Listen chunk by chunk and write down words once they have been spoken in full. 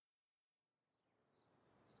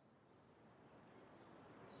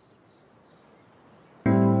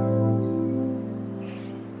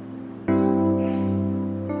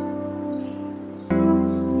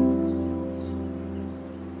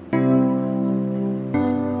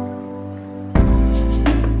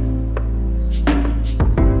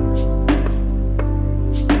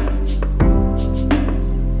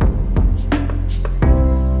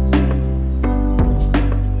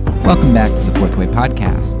Welcome back to the Fourth Way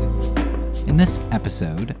Podcast. In this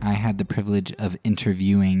episode, I had the privilege of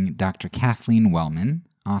interviewing Dr. Kathleen Wellman,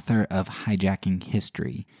 author of Hijacking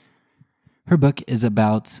History. Her book is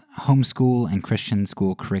about homeschool and Christian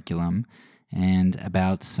school curriculum and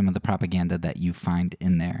about some of the propaganda that you find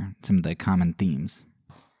in there, some of the common themes.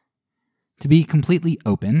 To be completely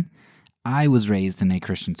open, I was raised in a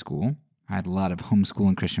Christian school. I had a lot of homeschool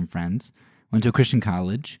and Christian friends, went to a Christian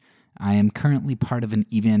college. I am currently part of an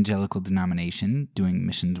evangelical denomination doing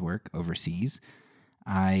missions work overseas.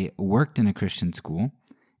 I worked in a Christian school,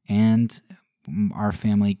 and our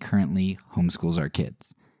family currently homeschools our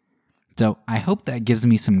kids. So I hope that gives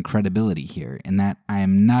me some credibility here in that I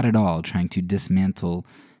am not at all trying to dismantle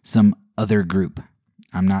some other group.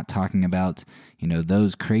 I'm not talking about,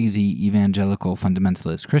 those crazy evangelical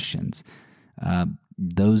fundamentalist Christians.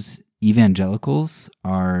 Those evangelicals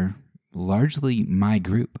are largely my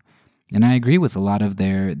group. And I agree with a lot of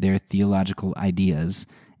their theological ideas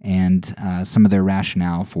and some of their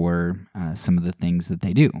rationale for some of the things that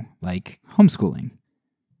they do, like homeschooling.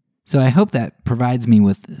 So I hope that provides me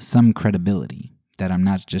with some credibility, that I'm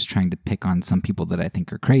not just trying to pick on some people that I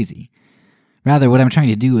think are crazy. Rather, what I'm trying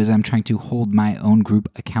to do is I'm trying to hold my own group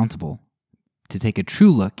accountable, to take a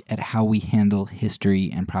true look at how we handle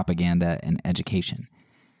history and propaganda and education.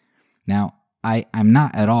 Now, I'm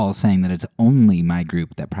not at all saying that it's only my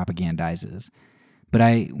group that propagandizes, but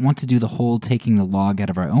I want to do the whole taking the log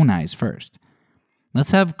out of our own eyes first.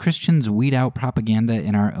 Let's have Christians weed out propaganda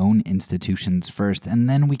in our own institutions first, and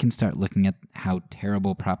then we can start looking at how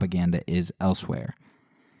terrible propaganda is elsewhere.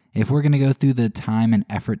 If we're going to go through the time and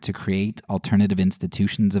effort to create alternative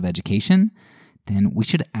institutions of education, then we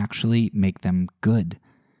should actually make them good,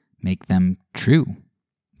 make them true.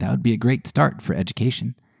 That would be a great start for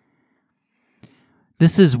education.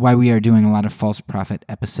 This is why we are doing a lot of false prophet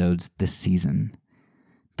episodes this season.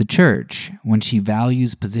 The church, when she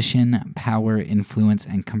values position, power, influence,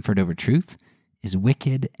 and comfort over truth, is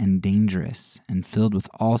wicked and dangerous and filled with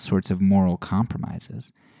all sorts of moral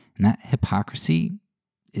compromises. And that hypocrisy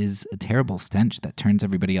is a terrible stench that turns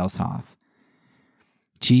everybody else off.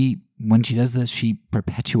 When she does this, she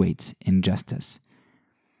perpetuates injustice.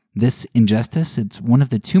 This injustice, it's one of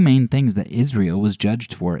the two main things that Israel was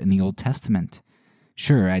judged for in the Old Testament.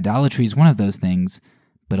 Sure, idolatry is one of those things,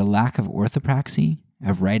 but a lack of orthopraxy,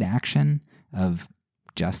 of right action, of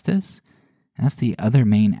justice, that's the other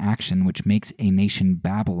main action which makes a nation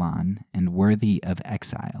Babylon and worthy of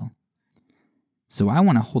exile. So I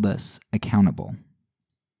want to hold us accountable.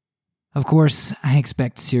 Of course, I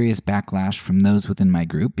expect serious backlash from those within my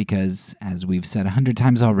group because, as we've said 100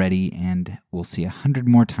 times already, and we'll see 100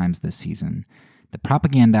 more times this season, the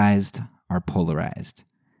propagandized are polarized.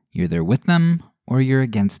 You're either with them or you're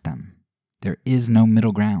against them. There is no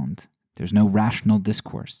middle ground. There's no rational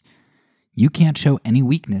discourse. You can't show any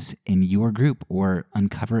weakness in your group or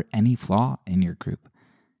uncover any flaw in your group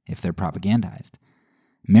if they're propagandized.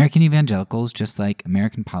 American evangelicals, just like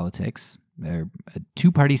American politics, they're a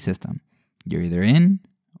two-party system. You're either in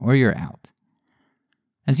or you're out.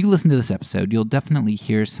 As you listen to this episode, you'll definitely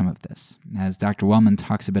hear some of this, as Dr. Wellman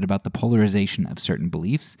talks a bit about the polarization of certain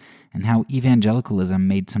beliefs and how evangelicalism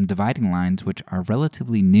made some dividing lines which are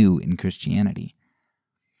relatively new in Christianity.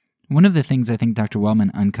 One of the things I think Dr.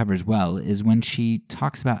 Wellman uncovers well is when she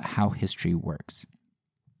talks about how history works.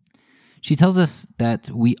 She tells us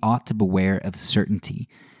that we ought to beware of certainty,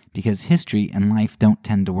 because history and life don't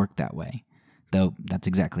tend to work that way, though that's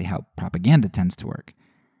exactly how propaganda tends to work.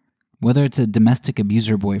 Whether it's a domestic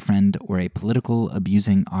abuser boyfriend or a political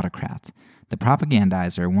abusing autocrat, the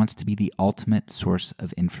propagandizer wants to be the ultimate source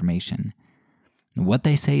of information. What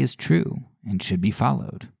they say is true and should be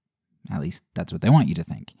followed. At least that's what they want you to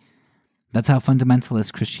think. That's how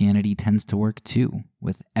fundamentalist Christianity tends to work too,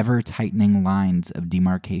 with ever-tightening lines of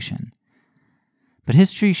demarcation. But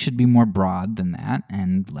history should be more broad than that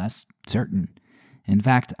and less certain. In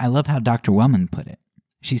fact, I love how Dr. Wellman put it.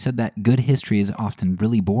 She said that good history is often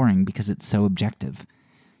really boring because it's so objective.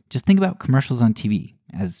 Just think about commercials on TV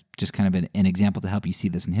as just kind of an example to help you see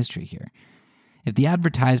this in history here. If the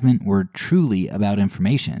advertisement were truly about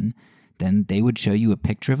information, then they would show you a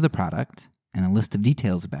picture of the product and a list of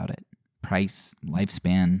details about it. Price,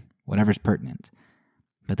 lifespan, whatever's pertinent.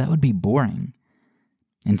 But that would be boring.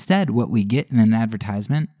 Instead, what we get in an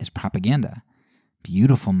advertisement is propaganda.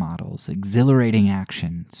 Beautiful models, exhilarating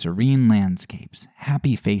action, serene landscapes,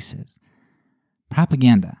 happy faces.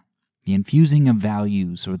 Propaganda, the infusing of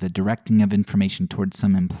values or the directing of information towards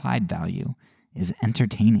some implied value, is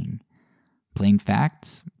entertaining. Plain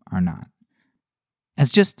facts are not.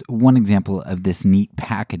 As just one example of this neat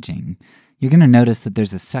packaging, you're going to notice that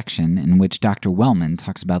there's a section in which Dr. Wellman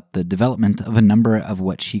talks about the development of a number of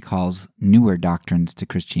what she calls newer doctrines to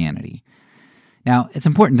Christianity. Now, it's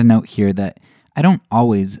important to note here that I don't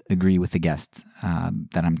always agree with the guests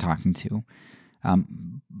that I'm talking to.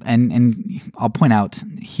 And I'll point out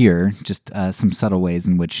here just some subtle ways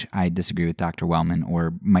in which I disagree with Dr. Wellman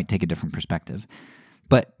or might take a different perspective.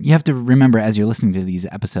 But you have to remember as you're listening to these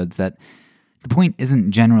episodes that the point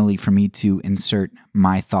isn't generally for me to insert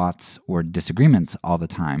my thoughts or disagreements all the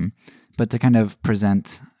time, but to kind of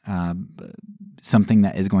present something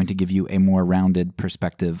that is going to give you a more rounded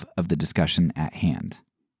perspective of the discussion at hand.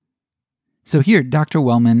 So here, Dr.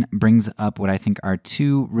 Wellman brings up what I think are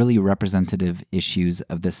two really representative issues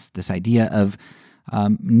of this idea of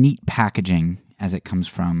neat packaging as it comes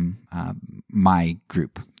from my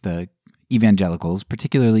group, the evangelicals,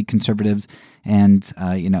 particularly conservatives, and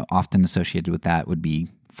often associated with that would be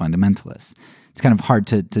fundamentalists. It's kind of hard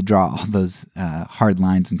to draw all those hard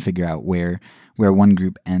lines and figure out where one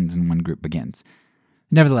group ends and one group begins.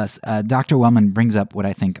 Nevertheless, Dr. Wellman brings up what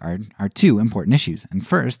I think are two important issues. And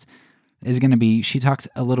first is going to be, she talks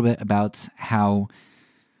a little bit about how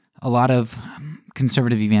a lot of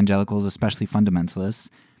conservative evangelicals, especially fundamentalists,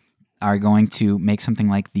 are going to make something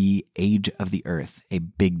like the age of the earth a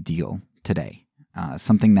big deal today.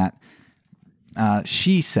 Something that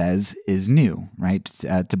she says is new, right?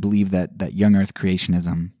 To believe that young earth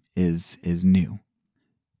creationism is new.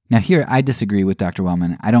 Now here, I disagree with Dr.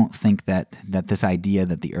 Wellman. I don't think that this idea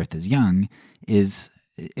that the earth is young is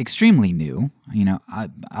extremely new.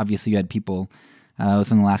 Obviously you had people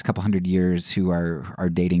within the last couple hundred years who are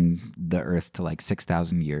dating the earth to like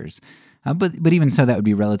 6,000 years. But even so, that would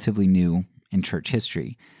be relatively new in church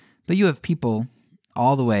history. But you have people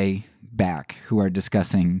all the way back who are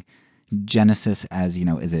discussing Genesis as,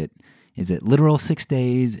 is it literal 6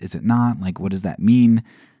 days? Is it not? Like, what does that mean?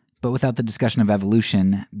 But without the discussion of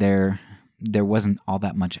evolution, there wasn't all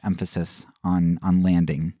that much emphasis on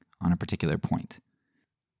landing on a particular point.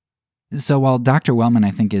 So while Dr. Wellman,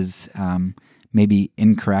 I think, is maybe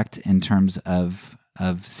incorrect in terms of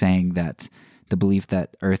saying that the belief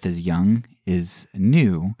that Earth is young is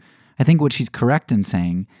new, I think what she's correct in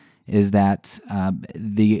saying is that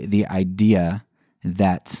the idea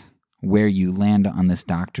that where you land on this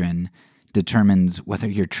doctrine determines whether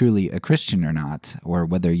you're truly a Christian or not, or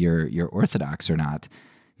whether you're Orthodox or not,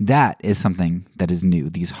 that is something that is new.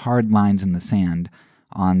 These hard lines in the sand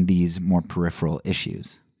on these more peripheral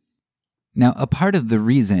issues. Now, a part of the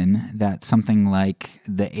reason that something like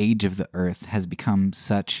the age of the earth has become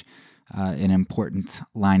such an important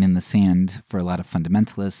line in the sand for a lot of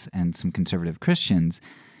fundamentalists and some conservative Christians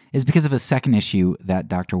is because of a second issue that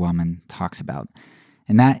Dr. Wellman talks about,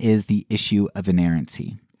 and that is the issue of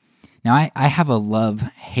inerrancy. Now, I have a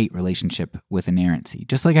love-hate relationship with inerrancy,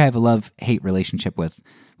 just like I have a love-hate relationship with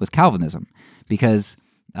Calvinism, because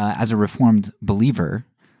as a Reformed believer,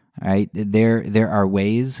 right, there are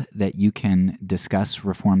ways that you can discuss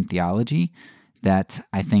Reformed theology that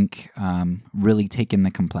I think really take in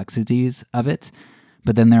the complexities of it.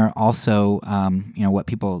 But then there are also what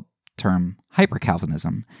people term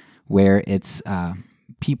hyper-Calvinism, where it's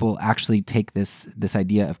people actually take this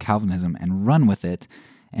idea of Calvinism and run with it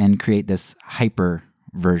and create this hyper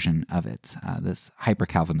version of it, this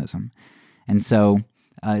hyper-Calvinism. And so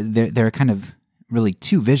there are kind of really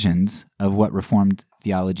two visions of what Reformed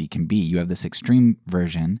theology can be. You have this extreme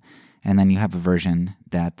version, and then you have a version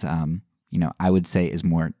that I would say is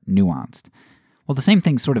more nuanced. Well, the same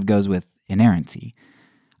thing sort of goes with inerrancy.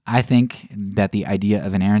 I think that the idea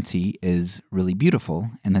of inerrancy is really beautiful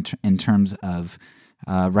in terms of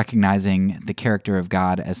recognizing the character of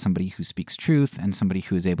God as somebody who speaks truth and somebody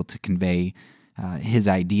who is able to convey his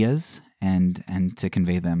ideas and to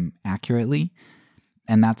convey them accurately,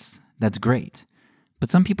 and that's great. But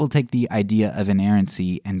some people take the idea of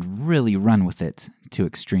inerrancy and really run with it to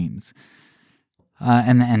extremes.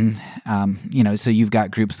 So you've got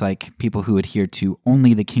groups like people who adhere to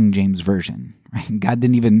only the King James Version, right? God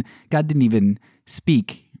didn't even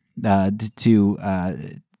speak to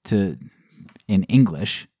in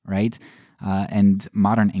English, right? And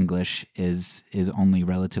modern English is only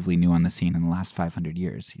relatively new on the scene in the last 500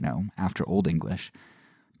 years, after Old English.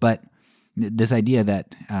 But this idea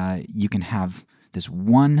that you can have this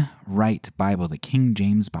one right Bible, the King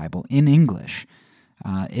James Bible, in English,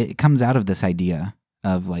 it comes out of this idea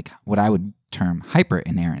of like what I would term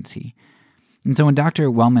hyper-inerrancy. And so when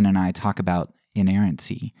Dr. Wellman and I talk about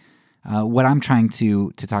inerrancy, what I'm trying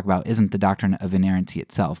to talk about isn't the doctrine of inerrancy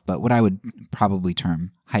itself, but what I would probably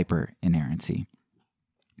term hyper-inerrancy.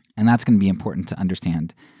 And that's going to be important to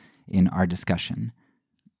understand in our discussion.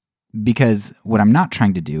 Because what I'm not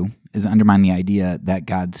trying to do undermine the idea that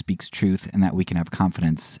God speaks truth and that we can have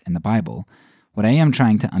confidence in the Bible. What I am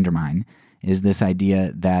trying to undermine is this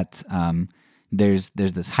idea that there's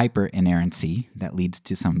this hyper inerrancy that leads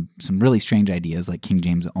to some really strange ideas like King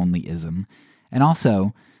James onlyism, and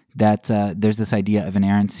also that there's this idea of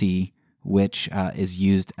inerrancy which is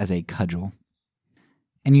used as a cudgel.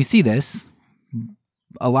 And you see this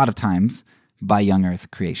a lot of times by young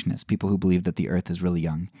earth creationists, people who believe that the earth is really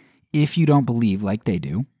young. If you don't believe like they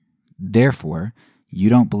do, therefore, you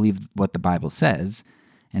don't believe what the Bible says,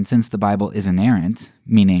 and since the Bible is inerrant,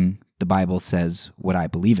 meaning the Bible says what I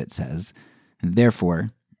believe it says, therefore,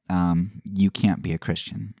 you can't be a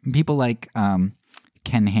Christian. People like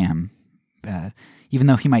Ken Ham, even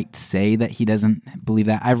though he might say that he doesn't believe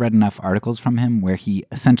that, I've read enough articles from him where he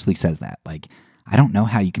essentially says that. Like, I don't know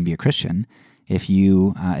how you can be a Christian if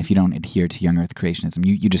you don't adhere to young earth creationism.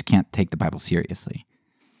 You just can't take the Bible seriously.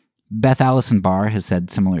 Beth Allison Barr has said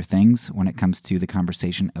similar things when it comes to the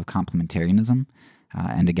conversation of complementarianism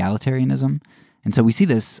and egalitarianism. And so we see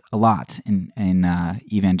this a lot in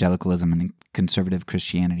evangelicalism and in conservative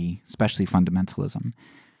Christianity, especially fundamentalism.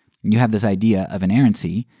 You have this idea of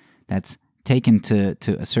inerrancy that's taken to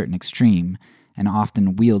a certain extreme and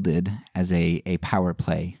often wielded as a power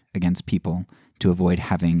play against people to avoid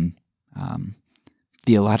having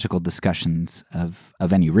theological discussions of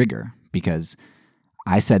any rigor, because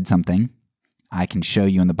I said something, I can show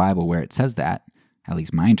you in the Bible where it says that, at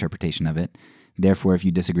least my interpretation of it. Therefore, if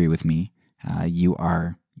you disagree with me, you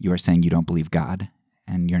are saying you don't believe God,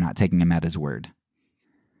 and you're not taking him at his word.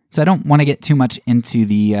 So I don't want to get too much into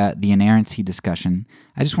the inerrancy discussion.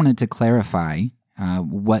 I just wanted to clarify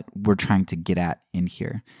what we're trying to get at in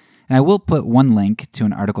here. And I will put one link to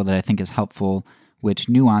an article that I think is helpful, which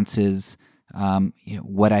nuances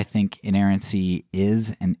what I think inerrancy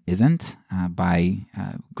is and isn't by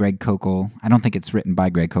Greg Kokel. I don't think it's written by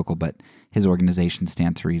Greg Kokel, but his organization,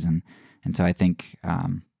 Stand to Reason. And so I think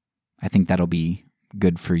that'll be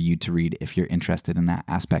good for you to read if you're interested in that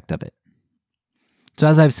aspect of it. So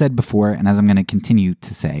as I've said before, and as I'm going to continue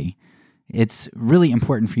to say, it's really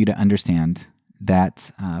important for you to understand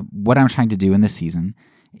that what I'm trying to do in this season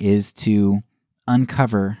is to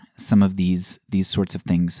uncover some of these sorts of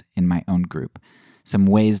things in my own group, some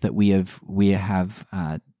ways that we have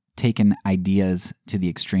taken ideas to the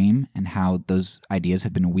extreme and how those ideas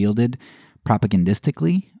have been wielded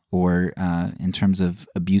propagandistically or in terms of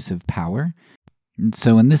abusive power. And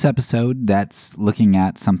so in this episode, that's looking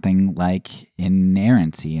at something like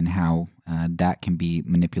inerrancy and how that can be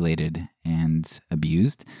manipulated and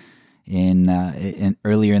abused. In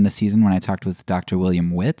earlier in the season, when I talked with Dr.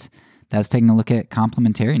 William Witt, that's taking a look at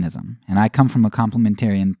complementarianism. And I come from a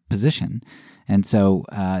complementarian position. And so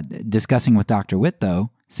discussing with Dr. Witt,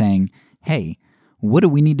 though, saying, hey, what do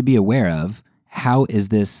we need to be aware of? How is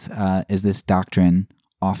this doctrine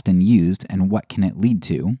often used, and what can it lead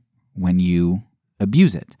to when you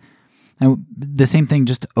abuse it? Now, the same thing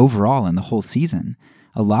just overall in the whole season.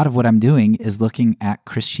 A lot of what I'm doing is looking at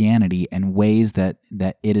Christianity and ways that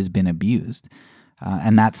it has been abused.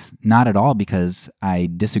 And that's not at all because I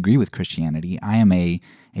disagree with Christianity. I am a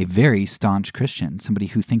very staunch Christian, somebody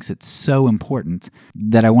who thinks it's so important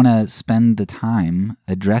that I want to spend the time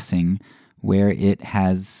addressing where it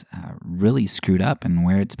has really screwed up and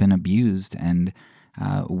where it's been abused and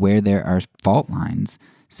where there are fault lines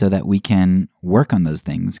so that we can work on those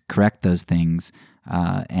things, correct those things,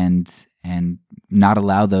 and not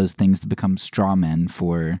allow those things to become straw men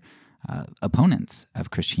for opponents of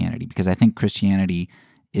Christianity, because I think Christianity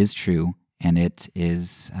is true and it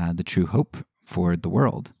is the true hope for the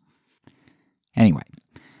world. Anyway,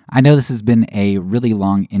 I know this has been a really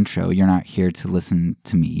long intro. You're not here to listen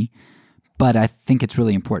to me, but I think it's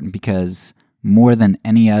really important because more than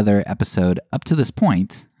any other episode up to this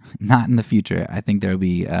point, not in the future, I think there will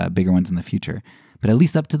be bigger ones in the future, but at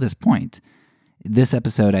least up to this point, this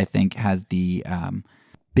episode I think has the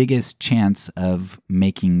biggest chance of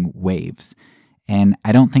making waves. And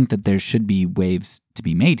I don't think that there should be waves to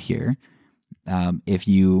be made here if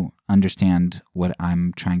you understand what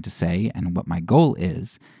I'm trying to say and what my goal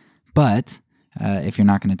is. But if you're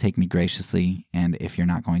not going to take me graciously, and if you're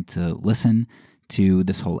not going to listen to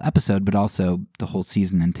this whole episode, but also the whole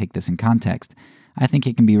season and take this in context, I think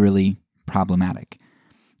it can be really problematic.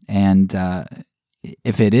 And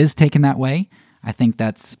if it is taken that way, I think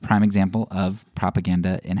that's a prime example of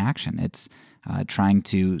propaganda in action. It's trying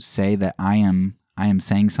to say that I am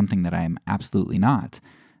saying something that I am absolutely not,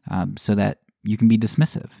 so that you can be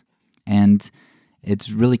dismissive. And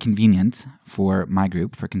it's really convenient for my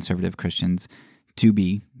group, for conservative Christians, to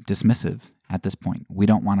be dismissive at this point. We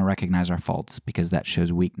don't want to recognize our faults because that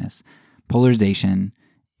shows weakness. Polarization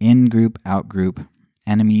in group, out group,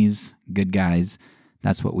 enemies, good guys.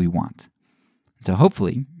 That's what we want. So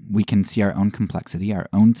hopefully we can see our own complexity, our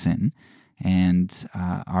own sin, and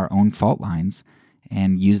our own fault lines,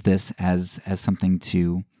 and use this as something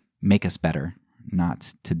to make us better,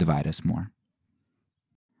 not to divide us more.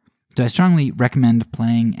 So I strongly recommend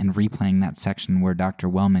playing and replaying that section where Dr.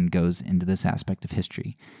 Wellman goes into this aspect of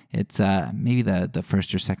history. It's maybe the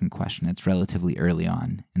first or second question. It's relatively early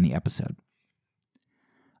on in the episode.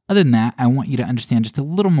 Other than that, I want you to understand just a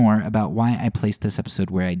little more about why I placed this episode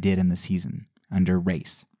where I did in the season, under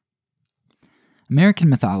race. American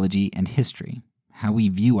mythology and history, how we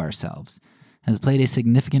view ourselves, has played a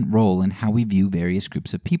significant role in how we view various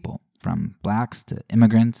groups of people, from blacks to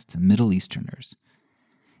immigrants to Middle Easterners.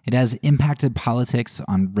 It has impacted politics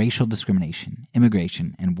on racial discrimination,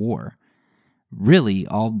 immigration, and war. Really,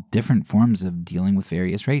 all different forms of dealing with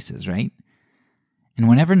various races, right? And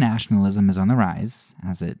whenever nationalism is on the rise,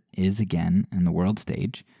 as it is again in the world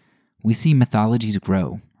stage, we see mythologies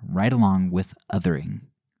grow right along with othering,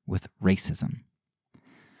 with racism.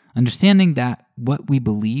 Understanding that what we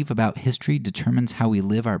believe about history determines how we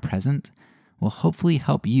live our present will hopefully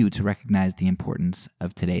help you to recognize the importance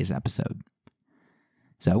of today's episode.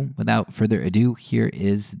 So, without further ado, here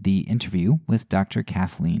is the interview with Dr.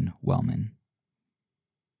 Kathleen Wellman.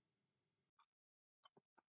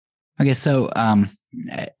 Okay, so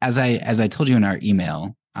as I told you in our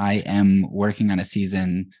email, I am working on a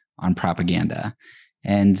season on propaganda.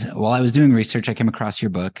 And while I was doing research, I came across your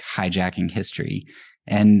book, Hijacking History.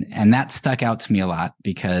 And that stuck out to me a lot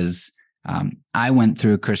because I went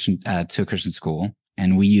through to a Christian school,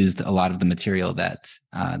 and we used a lot of the material that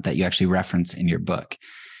you actually reference in your book.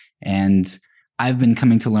 And I've been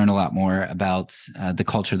coming to learn a lot more about the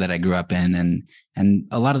culture that I grew up in, and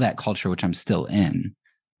a lot of that culture, which I'm still in,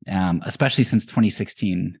 especially since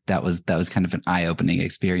 2016. That was kind of an eye-opening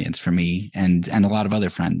experience for me and a lot of other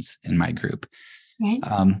friends in my group. Right.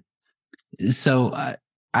 So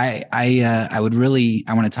I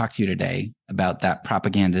want to talk to you today about that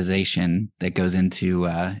propagandization that goes into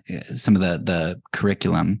some of the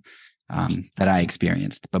curriculum that I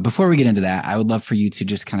experienced. But before we get into that, I would love for you to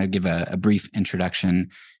just kind of give a brief introduction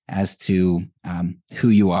as to who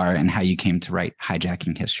you are and how you came to write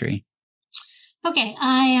Hijacking History. Okay,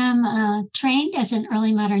 I am trained as an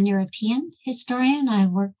early modern European historian. I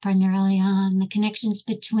worked primarily on the connections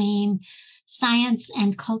between science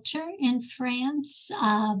and culture in France.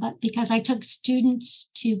 But because I took students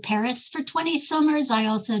to Paris for 20 summers, I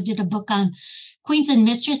also did a book on queens and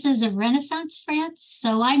mistresses of Renaissance France.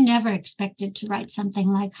 So I never expected to write something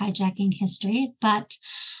like Hijacking History, but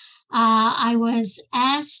I was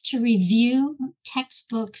asked to review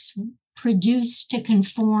textbooks produced to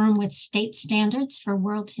conform with state standards for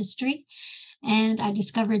world history. And I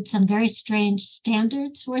discovered some very strange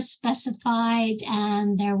standards were specified,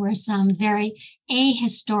 and there were some very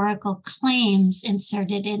ahistorical claims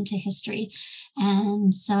inserted into history.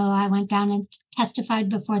 And so I went down and testified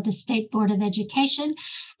before the State Board of Education,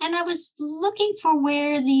 and I was looking for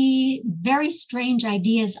where the very strange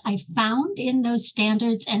ideas I found in those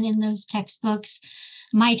standards and in those textbooks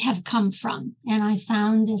might have come from. And I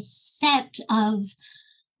found this set of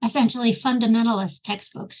essentially fundamentalist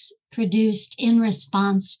textbooks produced in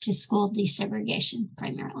response to school desegregation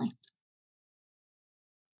primarily.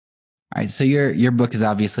 All right, so your book is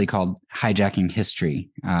obviously called Hijacking History.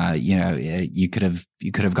 You could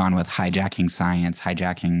have gone with hijacking science,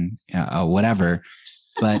 hijacking whatever,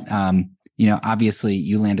 but obviously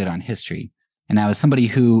you landed on history. And I was somebody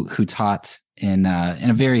who taught in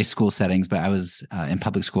various school settings, but I was in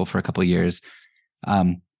public school for a couple of years.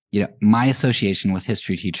 My association with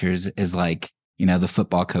history teachers is like, the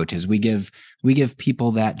football coaches. We give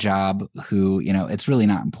people that job who, it's really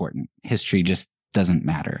not important. History just doesn't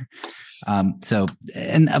matter.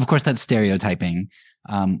 And of course that's stereotyping.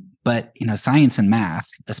 But science and math,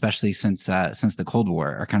 especially since the Cold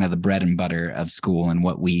War, are kind of the bread and butter of school and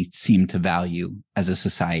what we seem to value as a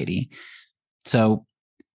society. So,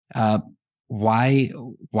 why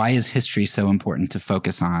is history so important to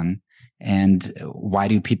focus on? And why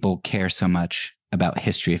do people care so much about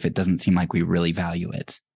history if it doesn't seem like we really value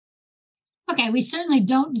it? Okay, we certainly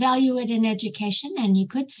don't value it in education, and you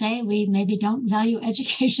could say we maybe don't value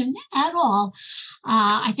education at all.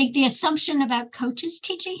 I think the assumption about coaches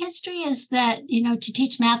teaching history is that, to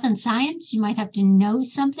teach math and science, you might have to know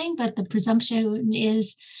something, but the presumption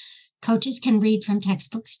is coaches can read from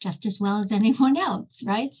textbooks just as well as anyone else,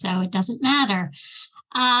 right? So it doesn't matter.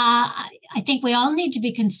 I think we all need to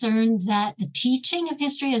be concerned that the teaching of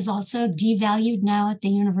history is also devalued now at the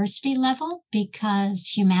university level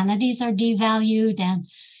because humanities are devalued and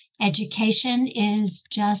education is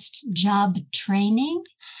just job training.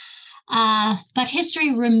 But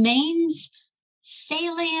history remains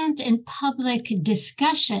salient in public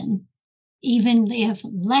discussion, even if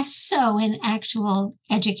less so in actual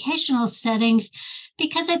educational settings,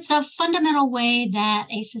 because it's a fundamental way that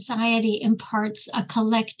a society imparts a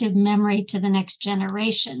collective memory to the next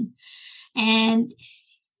generation. And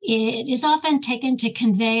it is often taken to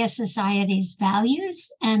convey a society's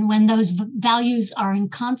values. And when those values are in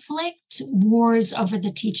conflict, wars over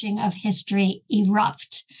the teaching of history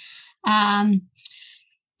erupt. And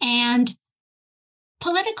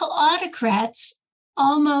political autocrats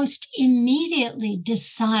almost immediately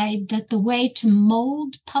decide that the way to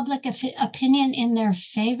mold public opinion in their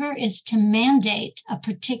favor is to mandate a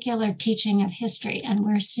particular teaching of history. And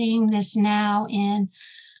we're seeing this now in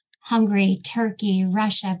Hungary, Turkey,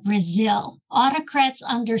 Russia, Brazil. Autocrats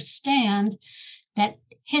understand that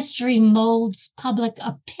history molds public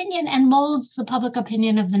opinion and molds the public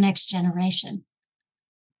opinion of the next generation.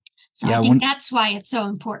 So I think that's why it's so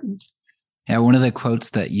important. Yeah, one of the quotes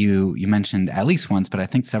that you mentioned at least once, but I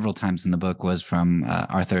think several times in the book, was from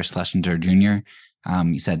Arthur Schlesinger Jr.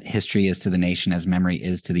 You said, history is to the nation as memory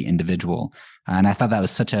is to the individual. And I thought that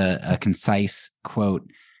was such a concise quote.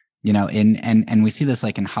 You know, and we see this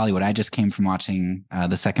like in Hollywood. I just came from watching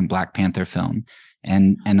the second Black Panther film,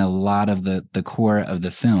 and a lot of the core of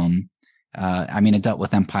the film, I mean, it dealt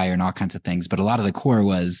with empire and all kinds of things, but a lot of the core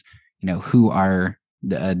was, you know, who are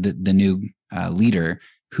the new leader?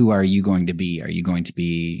 Who are you going to be? Are you going to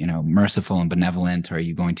be, you know, merciful and benevolent, or are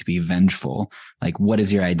you going to be vengeful? Like, what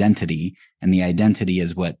is your identity? And the identity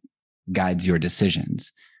is what guides your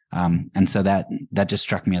decisions. And so that just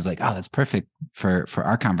struck me as like, oh, that's perfect for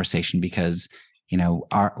our conversation, because, you know,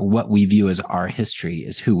 what we view as our history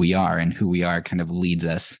is who we are, and who we are kind of leads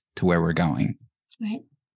us to where we're going. Right.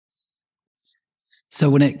 So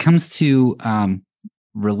when it comes to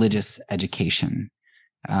religious education,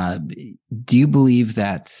 do you believe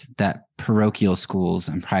that parochial schools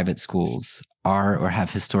and private schools are or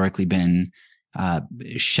have historically been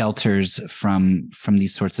shelters from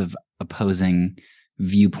these sorts of opposing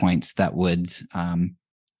viewpoints that would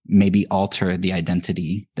maybe alter the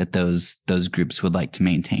identity that those groups would like to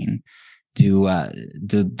maintain? Do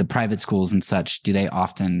the private schools and such, do they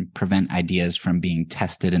often prevent ideas from being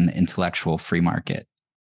tested in the intellectual free market?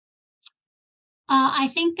 I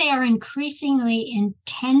think they are increasingly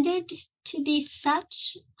intended to be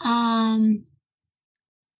such.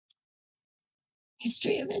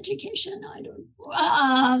 History of education, I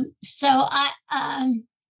don't. So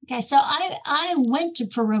I went to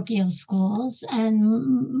parochial schools,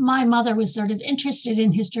 and my mother was sort of interested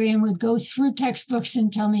in history and would go through textbooks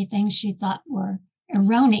and tell me things she thought were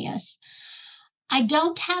erroneous. I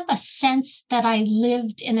don't have a sense that I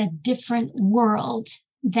lived in a different world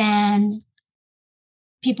than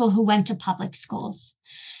people who went to public schools.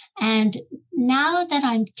 And now that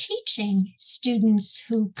I'm teaching students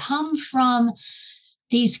who come from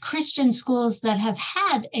these Christian schools that have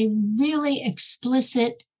had a really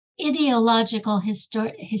explicit ideological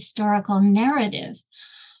historical narrative,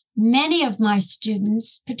 many of my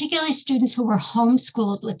students, particularly students who were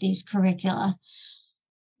homeschooled with these curricula,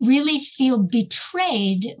 really feel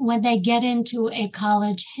betrayed when they get into a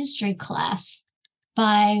college history class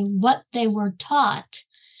by what they were taught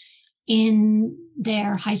in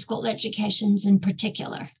their high school educations in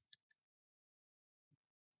particular.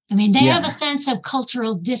 I mean, they have a sense of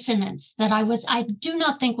cultural dissonance that I do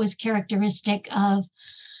not think was characteristic of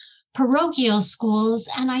parochial schools.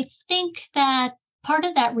 And I think that part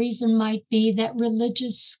of that reason might be that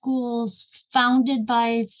religious schools founded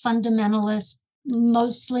by fundamentalists,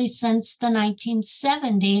 mostly since the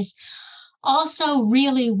 1970s, also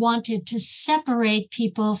really wanted to separate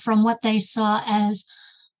people from what they saw as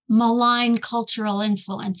malign cultural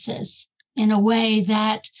influences, in a way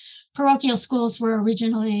that parochial schools were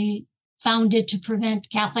originally founded to prevent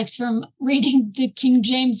Catholics from reading the King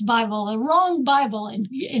James Bible, a wrong Bible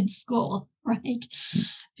in school, right?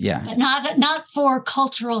 Yeah. But not for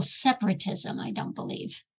cultural separatism, I don't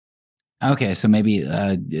believe. Okay, so maybe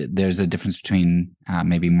there's a difference between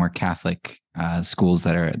maybe more Catholic schools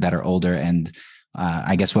that are older, and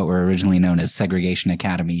I guess what were originally known as segregation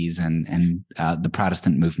academies, and the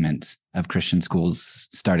Protestant movement of Christian schools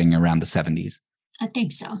starting around the 70s. I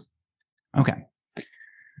think so. Okay.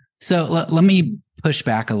 So let me push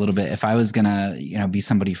back a little bit. If I was gonna, be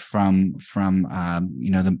somebody from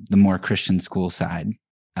the more Christian school side,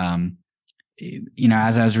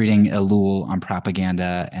 as I was reading Elul on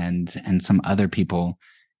propaganda and some other people,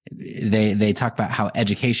 they talk about how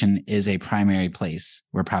education is a primary place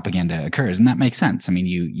where propaganda occurs, and that makes sense. I mean,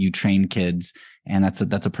 you train kids, and that's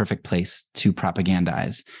a perfect place to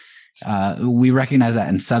propagandize. We recognize that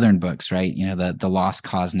in Southern books, right? You know, the lost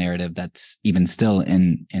cause narrative that's even still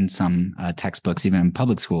in some textbooks, even in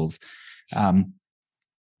public schools.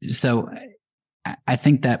 So I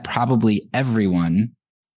think that probably everyone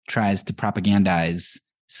tries to propagandize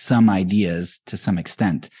some ideas to some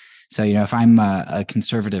extent. So, you know, if I'm a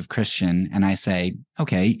conservative Christian and I say,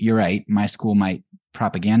 okay, you're right, my school might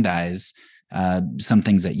propagandize some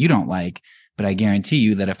things that you don't like, but I guarantee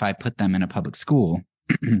you that if I put them in a public school,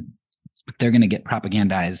 they're going to get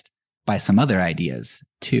propagandized by some other ideas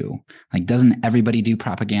too. Like, doesn't everybody do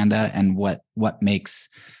propaganda? And what makes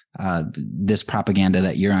this propaganda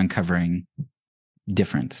that you're uncovering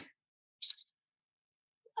different?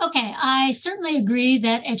 Okay, I certainly agree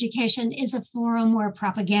that education is a forum where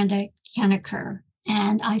propaganda can occur.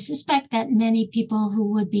 And I suspect that many people who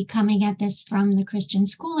would be coming at this from the Christian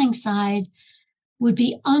schooling side would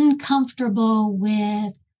be uncomfortable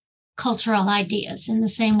with cultural ideas in the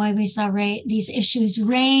same way we saw these issues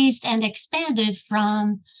raised and expanded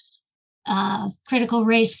from critical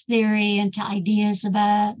race theory into ideas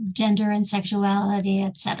about gender and sexuality,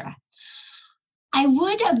 etc. I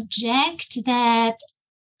would object that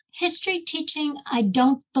history teaching, I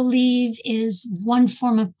don't believe, is one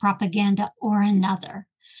form of propaganda or another.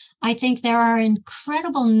 I think there are an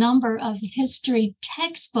incredible number of history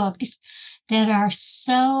textbooks that are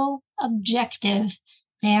so objective,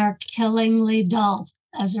 they are killingly dull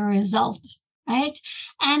as a result, right?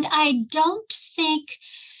 And I don't think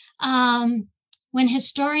when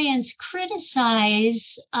historians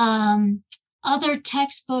criticize other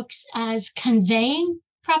textbooks as conveying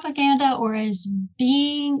propaganda or as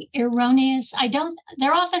being erroneous,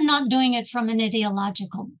 they're often not doing it from an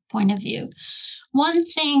ideological point of view. One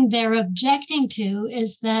thing they're objecting to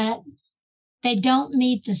is that they don't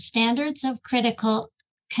meet the standards of critical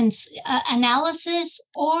analysis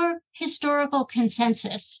or historical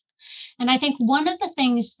consensus. And I think one of the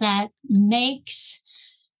things that makes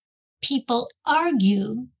people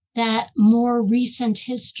argue that more recent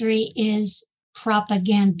history is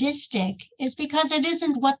propagandistic is because it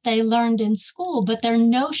isn't what they learned in school, but their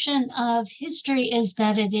notion of history is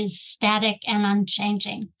that it is static and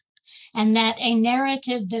unchanging, and that a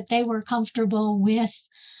narrative that they were comfortable with,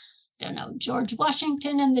 George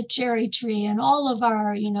Washington and the cherry tree and all of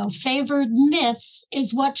our, favored myths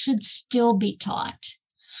is what should still be taught.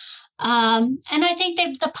 And I think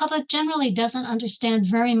the public generally doesn't understand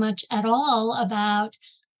very much at all about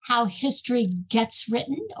how history gets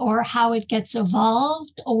written or how it gets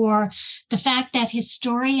evolved, or the fact that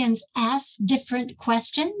historians ask different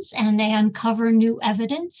questions and they uncover new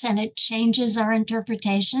evidence and it changes our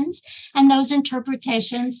interpretations. And those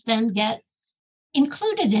interpretations then get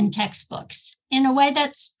included in textbooks in a way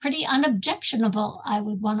that's pretty unobjectionable, I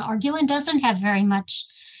would want to argue, and doesn't have very much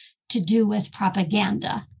to do with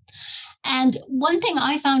propaganda. And one thing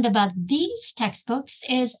I found about these textbooks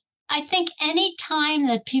is I think any time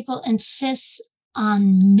that people insist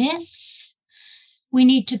on myths, we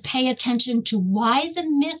need to pay attention to why the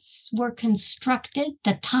myths were constructed,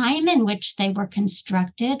 the time in which they were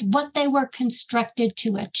constructed, what they were constructed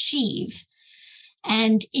to achieve.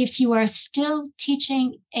 And if you are still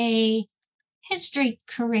teaching a history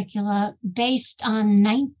curricula based on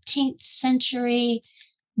 19th century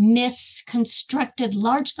myths constructed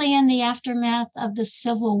largely in the aftermath of the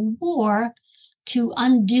Civil War to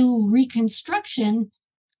undo Reconstruction,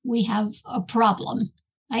 we have a problem,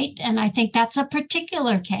 right? And I think that's a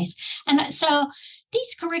particular case. And so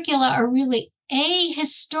these curricula are really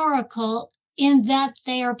ahistorical in that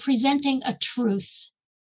they are presenting a truth.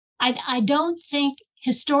 I don't think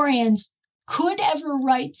historians could ever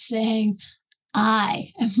write saying, I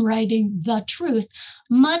am writing the truth,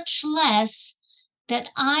 much less that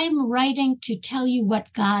I'm writing to tell you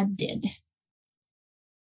what God did.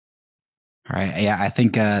 All right. Yeah, I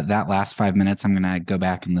think that last 5 minutes I'm going to go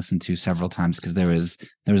back and listen to several times because there was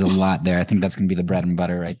a lot there. I think that's going to be the bread and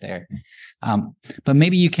butter right there. But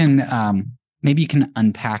maybe you can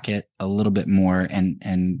unpack it a little bit more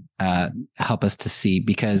and help us to see,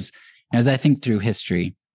 because as I think through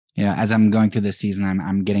history, as I'm going through this season,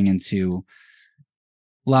 I'm getting into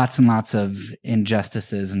lots and lots of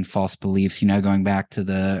injustices and false beliefs, going back to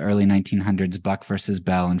the early 1900s, Buck versus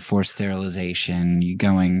Bell and forced sterilization, you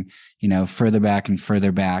going, further back and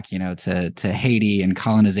further back, to Haiti and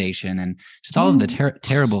colonization and just all of the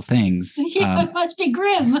terrible things. It must be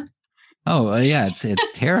grim. Oh, yeah,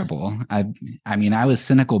 it's terrible. I mean, I was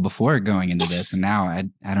cynical before going into this, and now I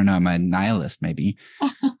don't know, I'm a nihilist maybe.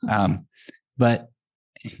 But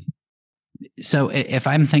So if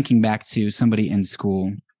I'm thinking back to somebody in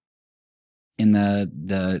school in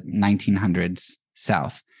the 1900s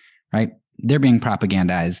South, right? They're being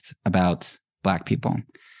propagandized about Black people.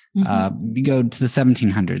 You go to the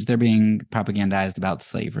 1700s, they're being propagandized about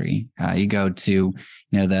slavery. You go to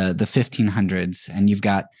the 1500s, and you've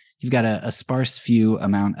got a sparse few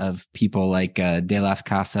amount of people like De Las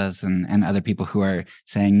Casas and other people who are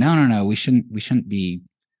saying no, we shouldn't be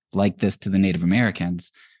like this to the Native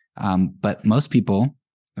Americans. But most people,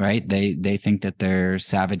 right, they think that they're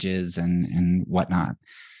savages and whatnot.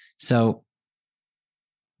 So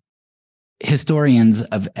historians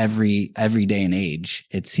of every day and age,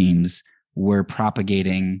 it seems, were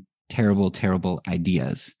propagating terrible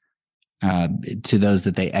ideas to those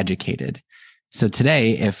that they educated. So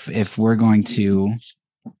today, if we're going to,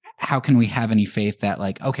 how can we have any faith that,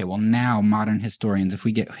 like, okay, well, now modern historians, if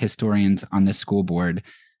we get historians on the school board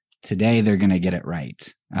today, they're going to get it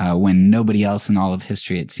right, when nobody else in all of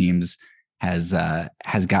history, it seems, has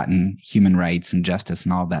gotten human rights and justice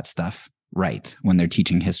and all of that stuff right when they're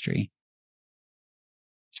teaching history?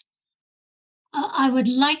 I would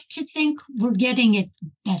like to think we're getting it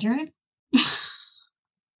better.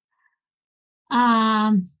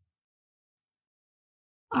 Are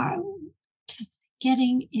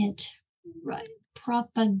getting it right?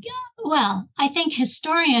 Well, I think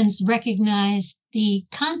historians recognize the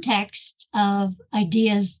context of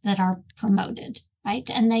ideas that are promoted, right?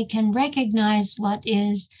 And they can recognize what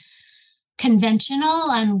is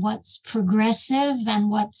conventional and what's progressive and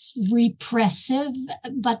what's repressive.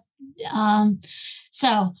 But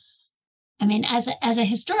so, I mean, as a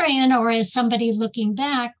historian or as somebody looking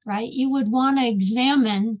back, right, you would want to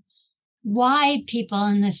examine why people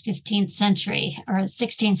in the 15th century or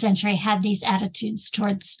 16th century had these attitudes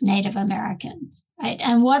towards Native Americans, right?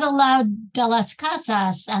 And what allowed De Las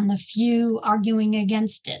Casas and the few arguing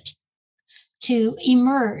against it to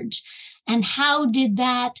emerge? And how did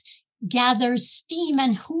that gather steam?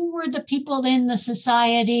 And who were the people in the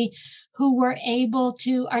society who were able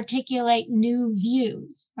to articulate new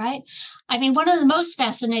views, right? I mean, one of the most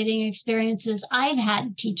fascinating experiences I've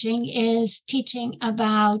had teaching is teaching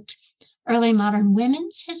about early modern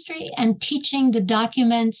women's history and teaching the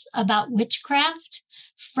documents about witchcraft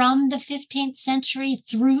from the 15th century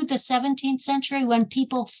through the 17th century, when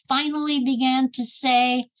people finally began to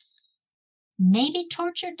say, maybe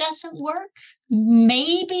torture doesn't work.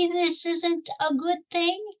 Maybe this isn't a good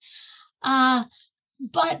thing.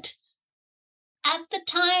 But at the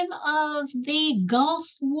time of the Gulf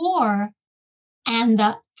War and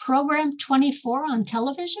the Program 24 on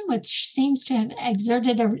television, which seems to have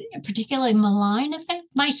exerted a particularly malign effect,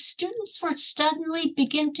 my students were suddenly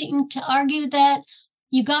beginning to argue that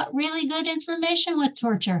you got really good information with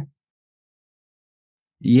torture.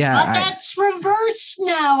 Yeah. But that's reversed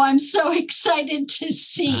now. I'm so excited to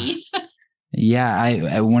see. Yeah,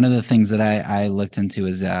 I one of the things that I looked into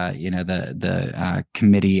is the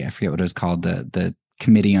committee, I forget what it was called, the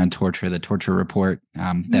Committee on Torture, the Torture Report. They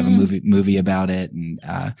have a movie about it, and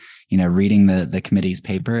reading the committee's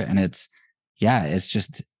paper, and it's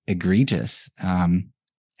just egregious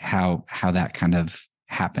how that kind of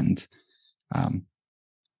happened.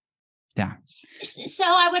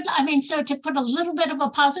 So to put a little bit of a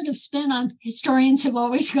positive spin on historians have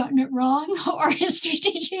always gotten it wrong, or history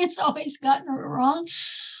teaching has always gotten it wrong,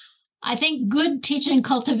 I think good teaching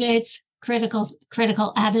cultivates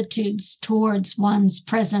critical attitudes towards one's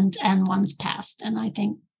present and one's past. And I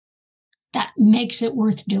think that makes it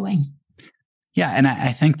worth doing. Yeah. And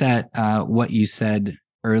I think that what you said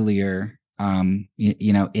earlier,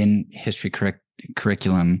 in history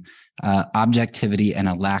curriculum, objectivity and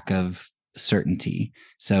a lack of certainty.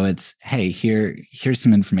 So it's, hey, here's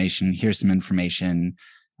some information,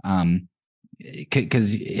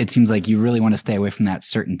 because it seems like you really want to stay away from that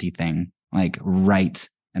certainty thing, like right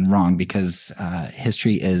and wrong, because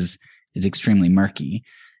history is extremely murky.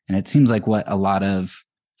 And it seems like what a lot of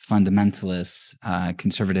fundamentalists,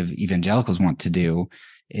 conservative evangelicals want to do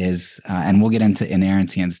is, and we'll get into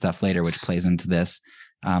inerrancy and stuff later, which plays into this,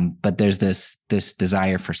 but there's this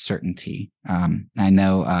desire for certainty. I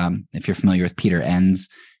know if you're familiar with Peter Enns,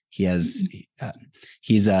 he's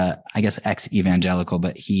I guess ex-evangelical,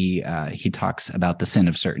 but he talks about the sin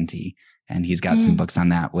of certainty. And he's got some books on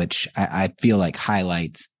that, which I feel like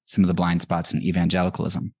highlight some of the blind spots in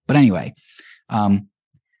evangelicalism. But anyway, to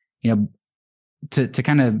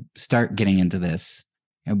kind of start getting into this,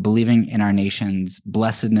 believing in our nation's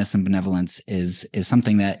blessedness and benevolence is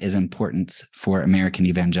something that is important for American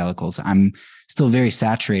evangelicals. I'm still very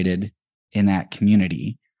saturated in that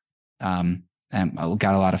community. I've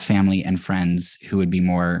got a lot of family and friends who would be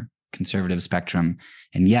more conservative spectrum.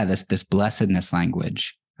 And yeah, this blessedness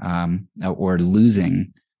language, or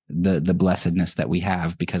losing the blessedness that we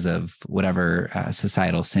have because of whatever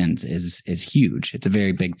societal sins is huge. It's a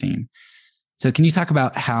very big theme. So can you talk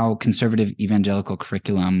about how conservative evangelical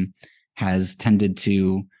curriculum has tended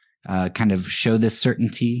to kind of show this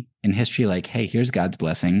certainty in history? Like, hey, here's God's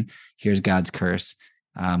blessing, here's God's curse.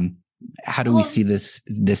 How do we see this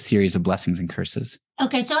series of blessings and curses?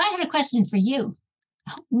 Okay, so I had a question for you.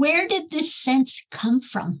 Where did this sense come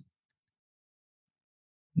from?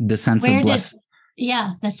 The sense of blessing.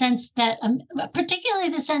 Yeah, the sense that, particularly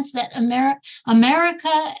the sense that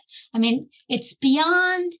America, I mean, it's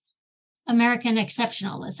beyond American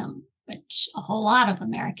exceptionalism, which a whole lot of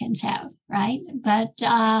Americans have, right? But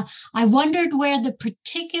I wondered where the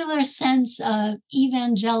particular sense of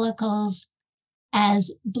evangelicals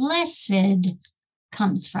as blessed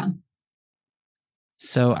comes from.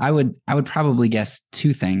 So I would probably guess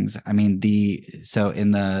two things. I mean,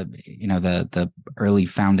 in the early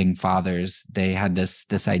founding fathers, they had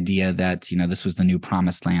this idea that, this was the new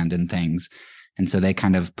promised land and things. And so they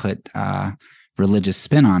kind of put religious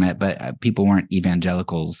spin on it, but people weren't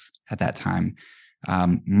evangelicals at that time.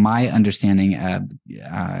 My understanding,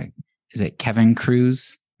 is it Kevin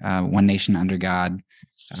Cruz, One Nation Under God?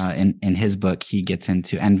 In his book, he gets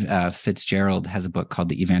into, and Fitzgerald has a book called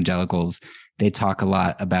The Evangelicals. They talk a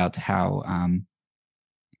lot about how,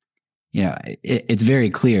 it's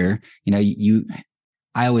very clear,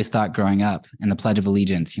 I always thought growing up in the Pledge of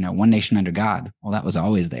Allegiance, one nation under God. Well, that was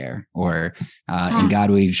always there. Or in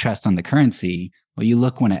God we trust on the currency. Well, you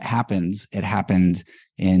look when it happens, it happened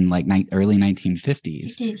in like early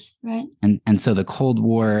 1950s. It is, right. And so the Cold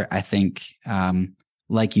War, I think,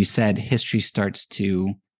 like you said, history starts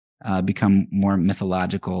to become more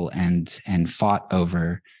mythological and fought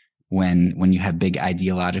over when you have big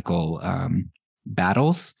ideological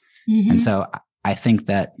battles. Mm-hmm. And so I think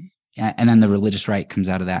that, and then the religious right comes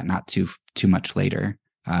out of that not too much later.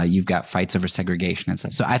 You've got fights over segregation and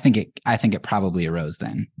stuff. So I think it probably arose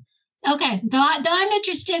then. Okay, though I'm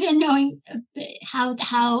interested in knowing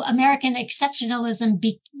how American exceptionalism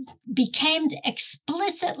became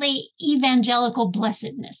explicitly evangelical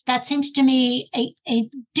blessedness. That seems to me a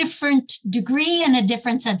different degree and a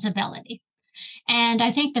different sensibility. And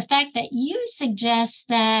I think the fact that you suggest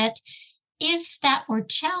that if that were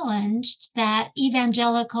challenged, that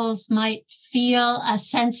evangelicals might feel a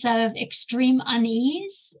sense of extreme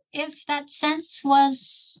unease if that sense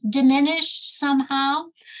was diminished somehow.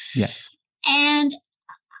 Yes. And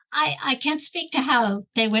I can't speak to how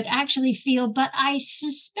they would actually feel, but I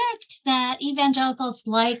suspect that evangelicals,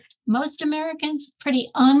 like most Americans, pretty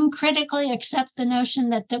uncritically accept the notion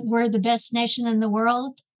that we're the best nation in the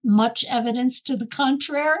world. Much evidence to the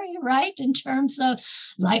contrary, right? In terms of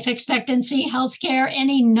life expectancy, healthcare,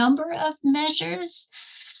 any number of measures.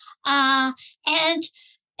 And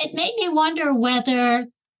it made me wonder whether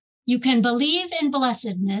you can believe in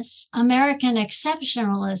blessedness, American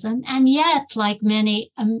exceptionalism, and yet, like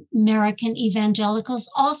many American evangelicals,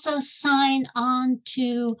 also sign on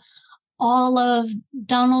to all of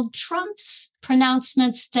Donald Trump's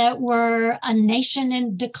pronouncements that we're a nation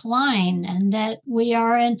in decline and that we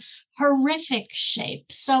are in horrific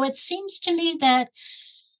shape. So it seems to me that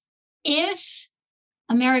if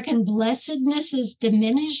American blessedness is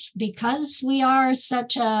diminished because we are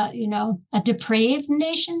such a depraved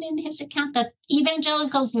nation in his account, that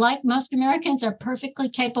evangelicals, like most Americans, are perfectly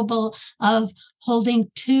capable of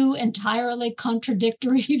holding two entirely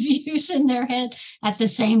contradictory views in their head at the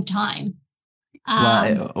same time.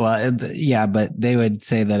 Yeah, but they would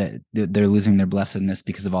say that they're losing their blessedness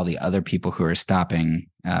because of all the other people who are stopping,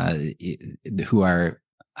 who are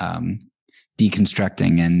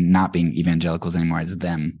deconstructing and not being evangelicals anymore. It's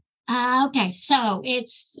them. Okay, so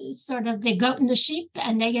it's sort of the goat and the sheep,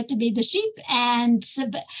 and they get to be the sheep, and so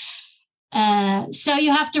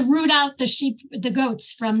you have to root out the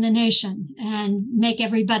goats from the nation and make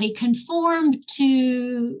everybody conform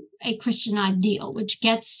to a Christian ideal, which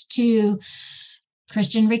gets to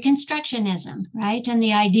Christian Reconstructionism, right? And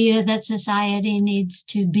the idea that society needs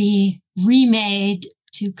to be remade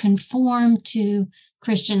to conform to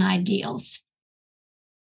Christian ideals.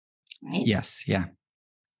 Right? Yes, yeah.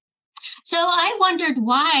 So I wondered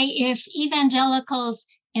why, if evangelicals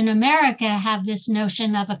in America have this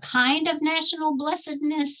notion of a kind of national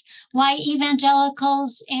blessedness, why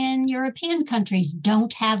evangelicals in European countries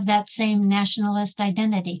don't have that same nationalist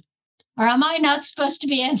identity. Or am I not supposed to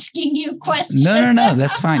be asking you questions? No,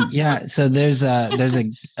 that's fine. Yeah. So there's a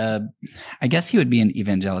I guess he would be an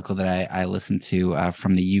evangelical that I listened to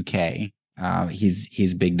from the UK.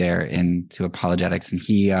 He's big there into apologetics, and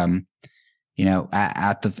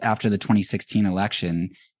after the 2016 election,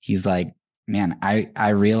 he's like, man, I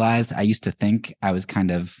realized I used to think I was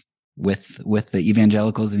kind of with the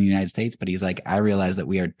evangelicals in the United States, but he's like, I realized that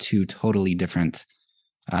we are two totally different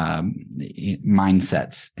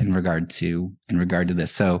mindsets in regard to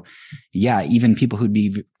this. So yeah, even people who'd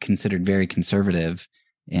be considered very conservative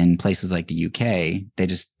in places like the UK,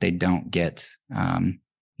 they don't get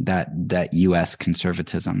that US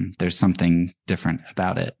conservatism. There's something different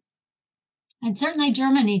about it. And certainly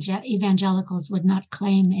German evangelicals would not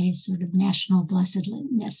claim a sort of national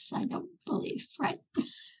blessedness, I don't believe, right?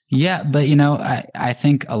 Yeah, but I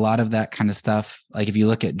think a lot of that kind of stuff, like if you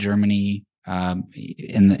look at Germany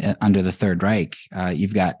under the Third Reich,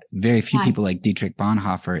 you've got very few people like Dietrich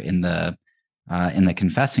Bonhoeffer in the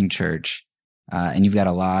confessing church, and you've got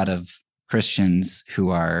a lot of Christians who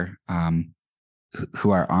are on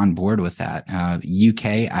board with that.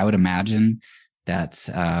 UK, I would imagine that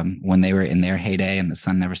when they were in their heyday and the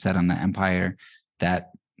sun never set on the empire, that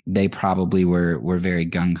they probably were very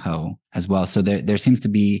gung-ho as well. So there seems to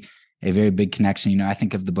be a very big connection. I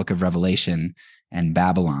think of the book of Revelation and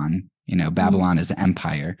Babylon. Babylon is an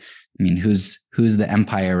empire. I mean, who's the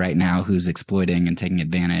empire right now who's exploiting and taking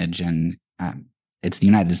advantage? And it's the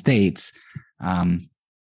United States. And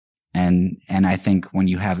I think when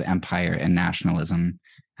you have empire and nationalism,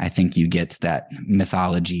 I think you get that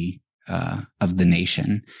mythology of the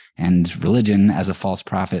nation, and religion as a false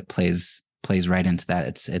prophet plays right into that.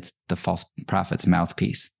 It's the false prophet's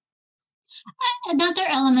mouthpiece. Another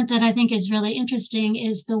element that I think is really interesting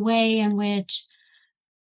is the way in which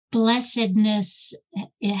blessedness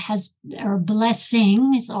or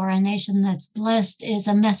blessings, or a nation that's blessed, is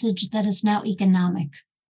a message that is now economic.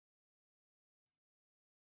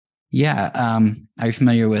 Yeah. Are you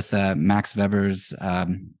familiar with Max Weber's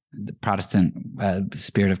the Protestant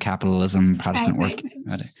spirit of capitalism, Protestant work?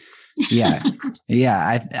 Yeah.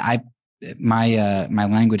 Yeah. My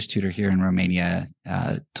language tutor here in Romania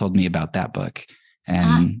told me about that book,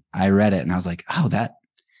 and I read it and I was like, oh, that,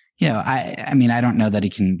 I mean, I don't know that he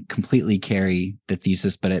can completely carry the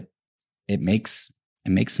thesis, but it makes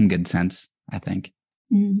some good sense, I think.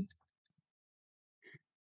 Mm.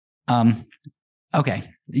 Okay.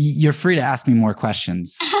 You're free to ask me more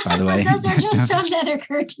questions, by the way. Those are just some that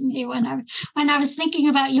occurred to me when I was thinking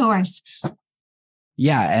about yours.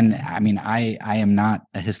 Yeah. And I mean, I am not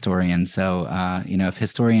a historian. So, if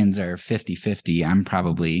historians are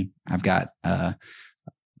 50-50, I've got a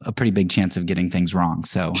pretty big chance of getting things wrong.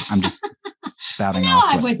 So I'm just spouting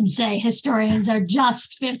off. I wouldn't say historians are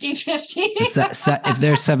just 50-50. If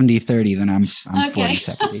they're 70-30, then I'm okay.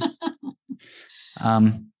 40-70.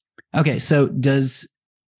 Okay. So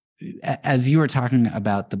as you were talking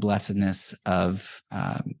about the blessedness of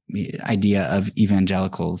the idea of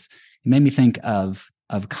evangelicals, it made me think of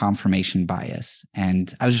confirmation bias.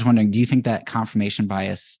 And I was just wondering, do you think that confirmation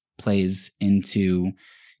bias plays into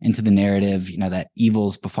the narrative, that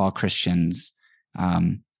evils befall Christians?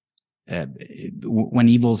 When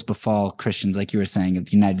evils befall Christians, like you were saying, of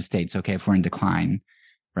the United States, okay, if we're in decline,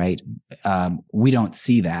 right? We don't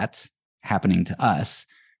see that happening to us.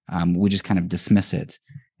 We just kind of dismiss it.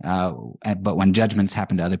 But when judgments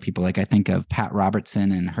happen to other people, like I think of Pat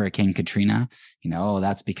Robertson and Hurricane Katrina,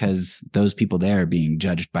 that's because those people there are being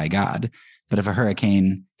judged by God. But if a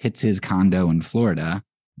hurricane hits his condo in Florida,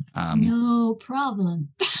 no problem.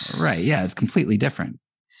 Right. Yeah. It's completely different.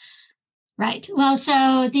 Right. Well,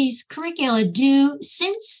 so these curricula do,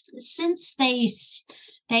 since they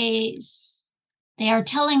are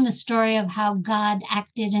telling the story of how God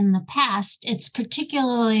acted in the past, it's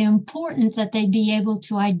particularly important that they be able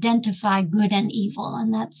to identify good and evil.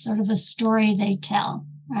 And that's sort of a story they tell,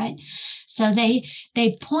 right? So they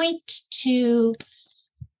point to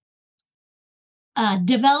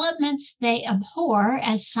developments they abhor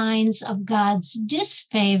as signs of God's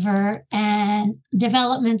disfavor, and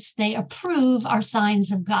developments they approve are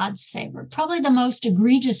signs of God's favor. Probably the most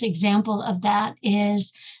egregious example of that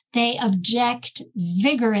is they object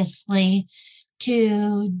vigorously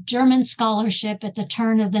to German scholarship at the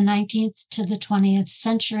turn of the 19th to the 20th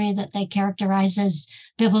century that they characterize as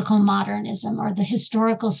biblical modernism, or the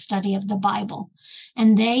historical study of the Bible.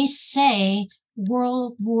 And they say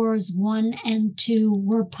World Wars I and II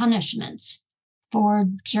were punishments for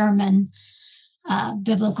German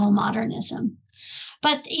biblical modernism.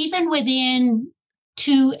 But even within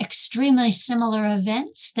two extremely similar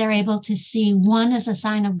events, they're able to see one as a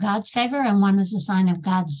sign of God's favor and one as a sign of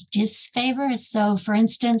God's disfavor. So, for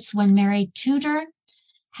instance, when Mary Tudor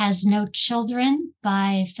has no children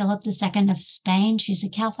by Philip II of Spain, she's a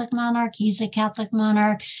Catholic monarch, he's a Catholic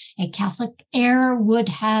monarch, a Catholic heir would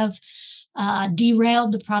have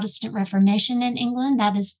derailed the Protestant Reformation in England.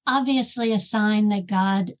 That is obviously a sign that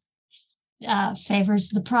God favors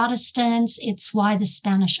the Protestants. It's why the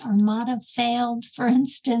Spanish Armada failed, for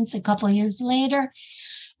instance, a couple years later.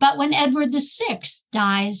 But when Edward VI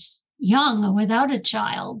dies young, without a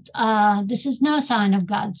child, this is no sign of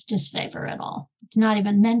God's disfavor at all. It's not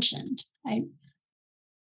even mentioned, right?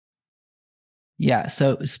 Yeah.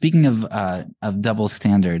 So speaking of double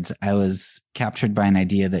standards, I was captured by an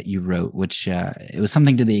idea that you wrote, which it was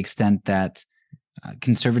something to the extent that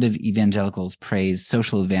conservative evangelicals praise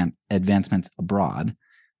social advancements abroad,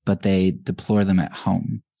 but they deplore them at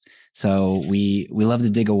home. So we love to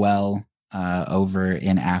dig a well over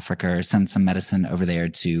in Africa or send some medicine over there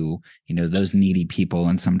to, those needy people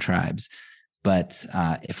in some tribes. But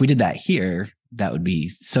if we did that here, that would be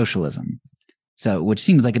socialism. So, which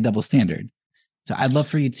seems like a double standard. So I'd love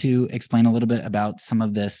for you to explain a little bit about some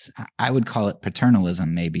of this, I would call it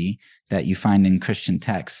paternalism maybe, that you find in Christian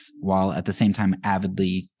texts, while at the same time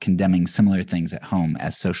avidly condemning similar things at home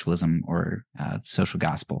as socialism or social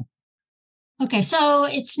gospel. Okay, so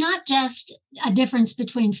it's not just a difference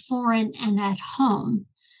between foreign and at home.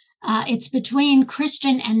 It's between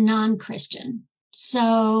Christian and non-Christian.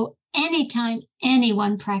 So anytime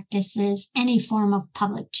anyone practices any form of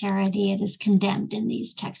public charity, it is condemned in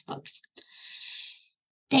these textbooks.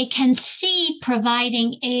 They can see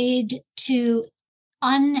providing aid to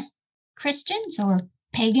un-Christians or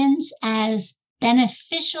pagans as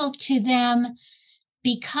beneficial to them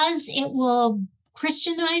because it will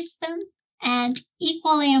Christianize them, and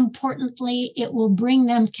equally importantly, it will bring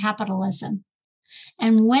them capitalism.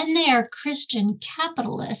 And when they are Christian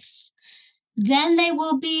capitalists, then they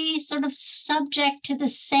will be sort of subject to the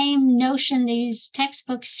same notion these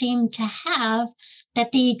textbooks seem to have,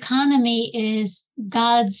 that the economy is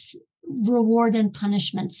God's reward and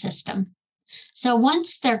punishment system. So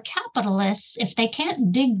once they're capitalists, if they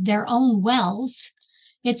can't dig their own wells,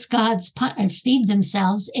 it's God's or feed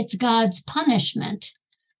themselves, it's God's punishment,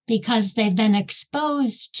 because they've been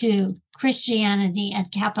exposed to Christianity and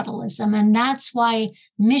capitalism. And that's why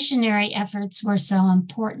missionary efforts were so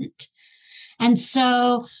important. And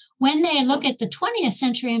so when they look at the 20th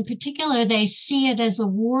century in particular, they see it as a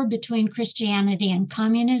war between Christianity and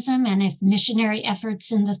communism. And if missionary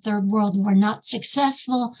efforts in the third world were not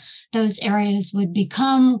successful, those areas would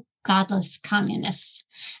become godless communists.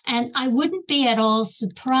 And I wouldn't be at all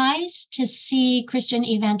surprised to see Christian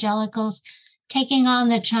evangelicals taking on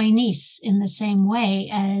the Chinese in the same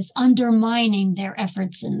way, as undermining their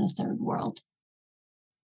efforts in the third world.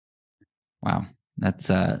 Wow.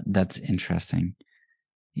 That's interesting.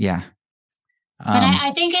 Yeah. But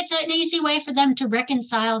I think it's an easy way for them to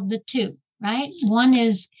reconcile the two, right? One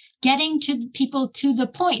is getting to people to the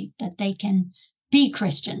point that they can be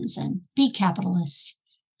Christians and be capitalists.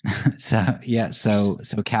 So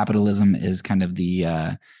capitalism is kind of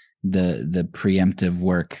the preemptive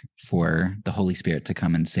work for the Holy Spirit to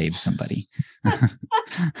come and save somebody.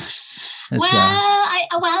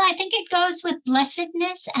 I think it goes with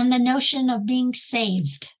blessedness and the notion of being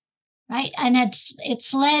saved, right? And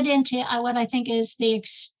it's led into what I think is the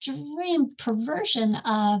extreme perversion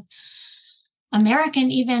of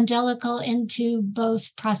American evangelical into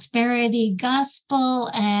both prosperity gospel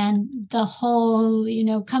and the whole,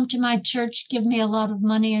 come to my church, give me a lot of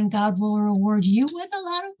money, and God will reward you with a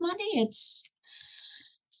lot of money. It's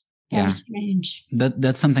very strange.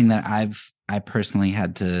 That's something that I personally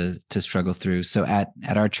had to struggle through. So at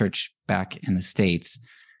our church back in the States,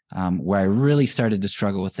 where I really started to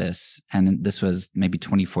struggle with this, and this was maybe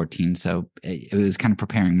 2014. So it was kind of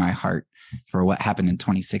preparing my heart for what happened in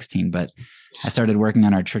 2016. But I started working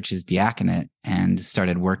on our church's diaconate and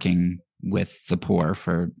started working with the poor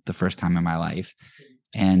for the first time in my life.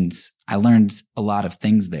 And I learned a lot of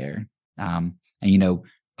things there. And,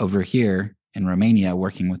 over here in Romania,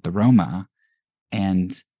 working with the Roma,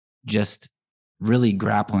 and just really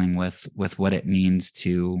grappling with what it means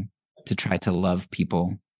to try to love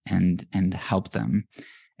people and help them.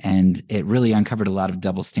 And it really uncovered a lot of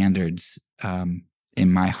double standards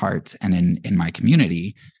in my heart and in my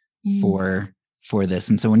community for this.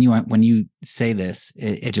 And so when you say this,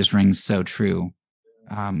 it just rings so true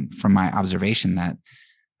from my observation that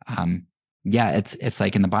it's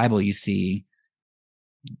like in the Bible you see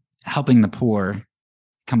helping the poor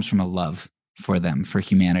comes from a love for them, for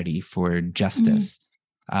humanity, for justice.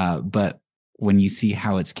 But when you see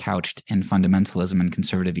how it's couched in fundamentalism and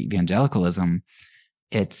conservative evangelicalism,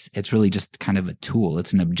 it's really just kind of a tool.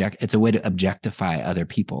 It's a way to objectify other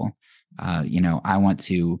people. I want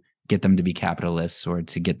to get them to be capitalists or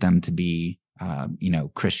to get them to be,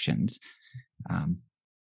 Christians.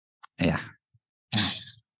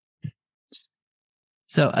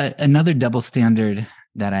 So another double standard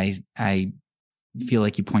that I feel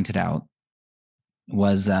like you pointed out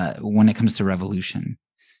was when it comes to revolution.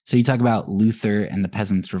 So you talk about Luther and the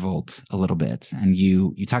Peasants' Revolt a little bit, and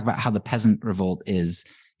you talk about how the Peasant Revolt is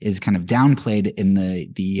kind of downplayed in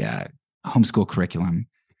the homeschool curriculum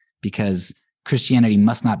because Christianity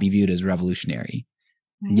must not be viewed as revolutionary.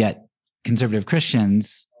 Right. Yet conservative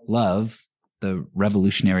Christians love the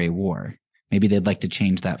Revolutionary War. Maybe they'd like to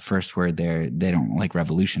change that first word there. They don't like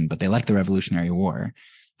revolution, but they like the Revolutionary War,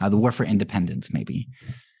 the war for independence, maybe.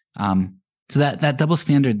 So that double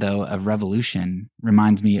standard, though, of revolution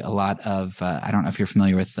reminds me a lot of, I don't know if you're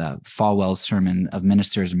familiar with Falwell's sermon of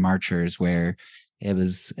Ministers and Marchers, where it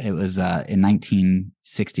was in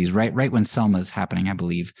 1960s, right when Selma's happening, I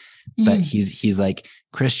believe. But he's like,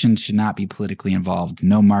 Christians should not be politically involved.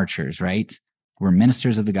 No marchers, right? We're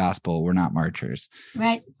ministers of the gospel. We're not marchers.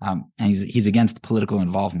 Right. And he's against political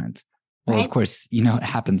involvement. Well, right. Of course, you know, it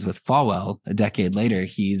happens with Falwell. A decade later,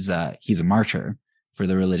 he's a martyr for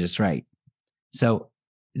the religious right. So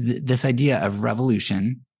this idea of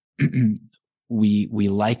revolution, we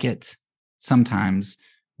like it sometimes,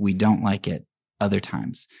 we don't like it other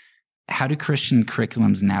times. How do Christian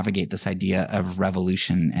curriculums navigate this idea of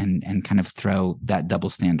revolution and kind of throw that double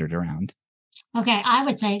standard around? Okay, I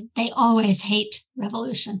would say they always hate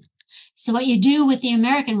revolution. So what you do with the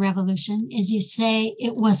American Revolution is you say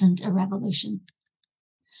it wasn't a revolution.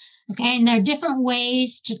 Okay, and there are different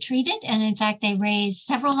ways to treat it. And in fact, they raise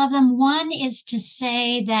several of them. One is to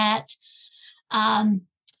say that,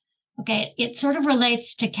 it sort of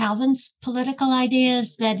relates to Calvin's political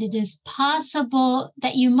ideas, that it is possible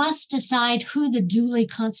that you must decide who the duly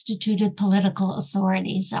constituted political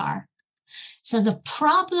authorities are. So the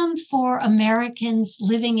problem for Americans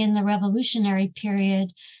living in the revolutionary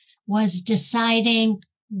period was deciding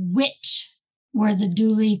which were the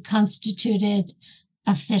duly constituted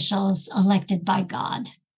officials elected by God,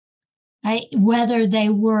 right? Whether they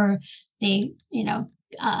were the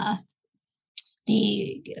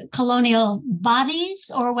colonial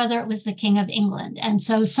bodies or whether it was the King of England. And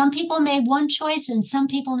so some people made one choice and some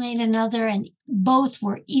people made another, and both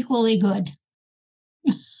were equally good.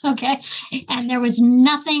 Okay. And there was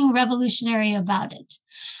nothing revolutionary about it.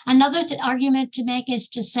 Another argument to make is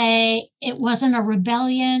to say it wasn't a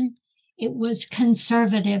rebellion. It was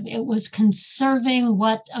conservative. It was conserving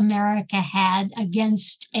what America had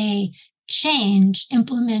against a change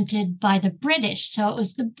implemented by the British. So it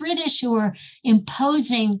was the British who were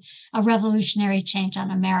imposing a revolutionary change on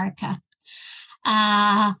America.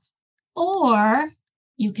 Or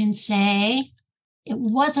you can say it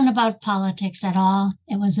wasn't about politics at all.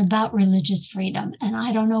 It was about religious freedom. And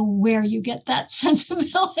I don't know where you get that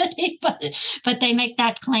sensibility, but they make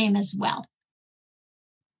that claim as well.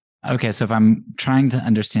 Okay, so if I'm trying to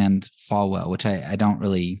understand Falwell, which I don't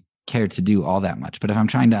really care to do all that much, but if I'm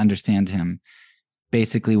trying to understand him,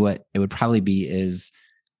 basically what it would probably be is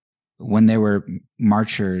when there were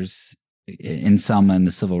marchers in Selma and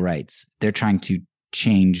the civil rights, they're trying to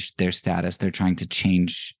change their status. They're trying to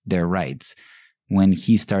change their rights. When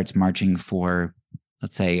he starts marching for,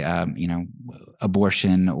 let's say,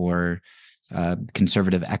 abortion or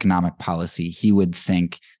conservative economic policy, he would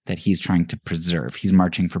think that he's trying to preserve. He's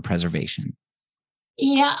marching for preservation.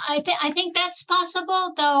 Yeah, I think that's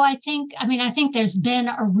possible, though. I think there's been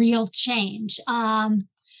a real change. And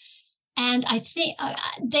I think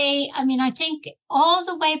I think all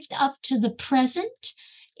the way up to the present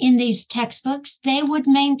in these textbooks, they would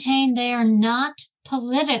maintain they are not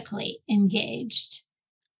politically engaged.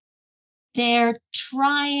 They're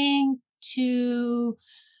trying to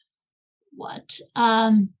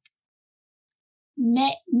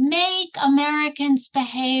make Americans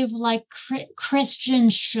behave like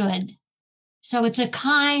Christians should. So it's a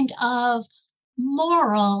kind of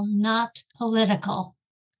moral, not political.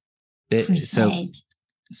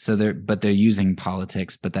 So they're using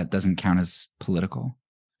politics, but that doesn't count as political.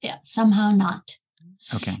 Yeah, somehow not.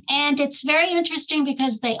 Okay. And it's very interesting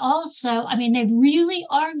because they also, they really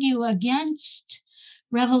argue against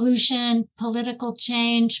revolution, political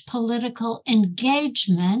change, political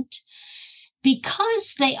engagement,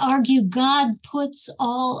 because they argue God puts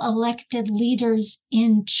all elected leaders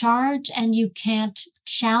in charge and you can't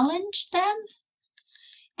challenge them.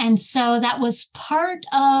 And so that was part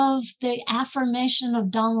of the affirmation of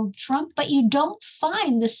Donald Trump, but you don't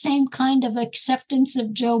find the same kind of acceptance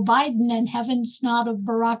of Joe Biden and heavens not of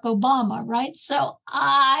Barack Obama, right? So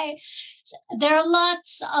there are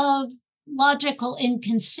lots of logical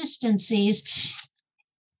inconsistencies,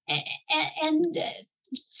 and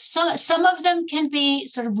some of them can be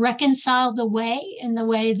sort of reconciled away in the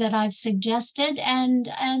way that I've suggested,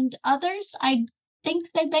 and others I think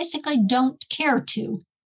they basically don't care to,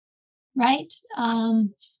 right?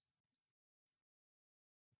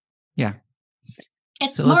 Yeah.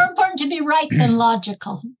 It's more important to be right than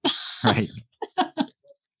logical. Right.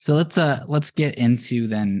 So let's get into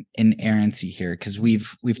then inerrancy here, because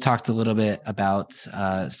we've talked a little bit about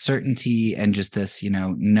certainty and just this,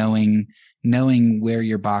 knowing where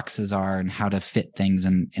your boxes are and how to fit things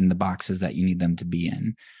in the boxes that you need them to be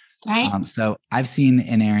in. Right. So I've seen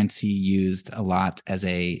inerrancy used a lot as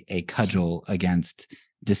a cudgel against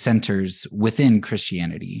dissenters within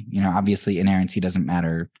Christianity. Obviously inerrancy doesn't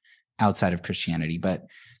matter outside of Christianity, but I've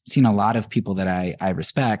seen a lot of people that I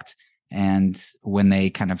respect, and when they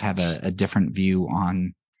kind of have a different view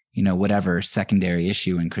on, whatever secondary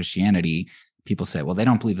issue in Christianity, people say, well, they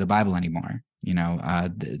don't believe the Bible anymore. They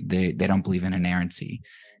don't believe in inerrancy.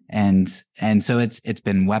 And so it's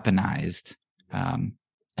been weaponized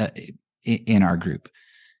in our group.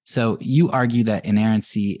 So you argue that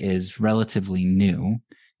inerrancy is relatively new,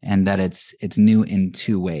 and that it's new in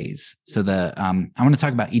two ways. So I want to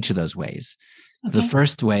talk about each of those ways. So the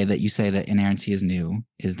first way that you say that inerrancy is new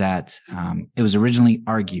is that it was originally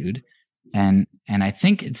argued, and I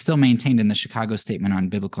think it's still maintained in the Chicago Statement on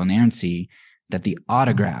Biblical Inerrancy, that the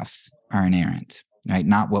autographs are inerrant, right?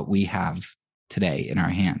 Not what we have today in our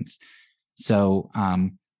hands. So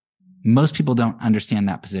most people don't understand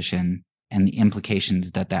that position and the implications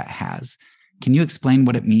that has. Can you explain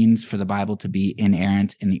what it means for the Bible to be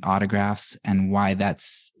inerrant in the autographs and why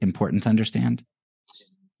that's important to understand?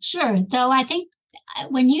 Sure. Though I think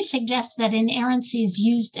when you suggest that inerrancy is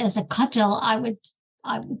used as a cudgel, I would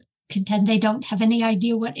contend they don't have any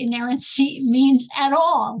idea what inerrancy means at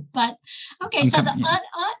all. But okay, so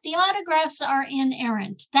the autographs are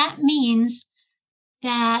inerrant. That means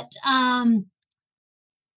that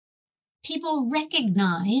people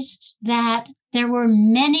recognized that there were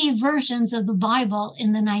many versions of the Bible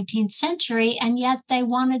in the 19th century, and yet they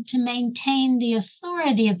wanted to maintain the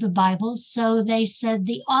authority of the Bible. So they said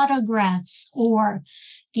the autographs or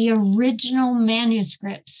the original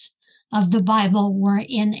manuscripts of the Bible were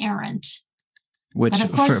inerrant. But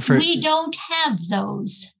of course, we don't have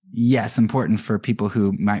those. Yes, important for people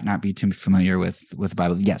who might not be too familiar with the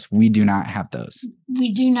Bible. Yes, we do not have those.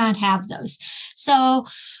 We do not have those. So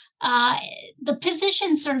the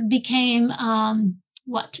position sort of became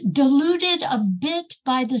diluted a bit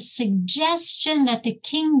by the suggestion that the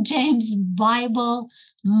King James Bible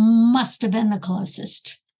must have been the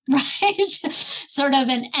closest, right? Sort of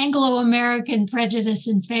an Anglo-American prejudice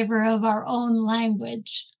in favor of our own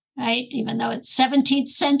language, right? Even though it's 17th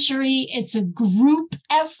century, it's a group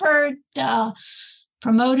effort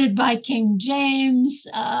promoted by King James.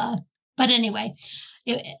 But anyway,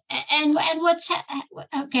 and what's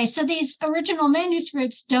okay, so these original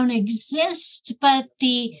manuscripts don't exist, but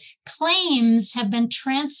the claims have been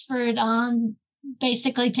transferred on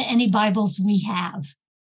basically to any Bibles we have,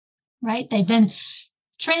 right? They've been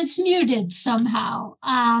transmuted somehow.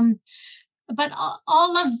 But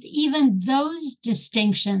all of even those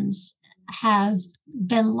distinctions have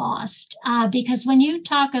been lost because when you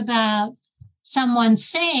talk about someone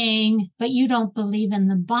saying, but you don't believe in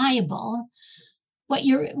the Bible,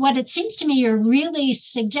 what it seems to me you're really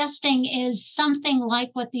suggesting is something like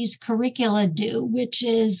what these curricula do, which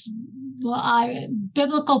is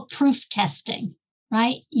biblical proof testing,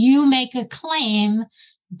 right? You make a claim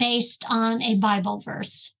based on a Bible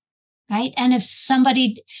verse, right? And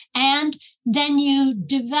then you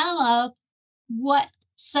develop what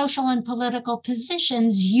social and political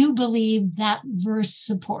positions you believe that verse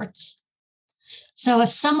supports. So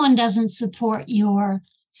if someone doesn't support your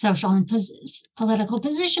social and political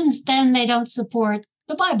positions, then they don't support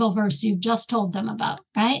the Bible verse you've just told them about,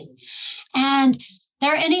 right? And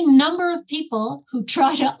there are any number of people who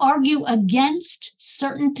try to argue against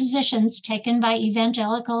certain positions taken by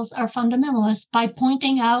evangelicals or fundamentalists by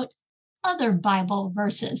pointing out other Bible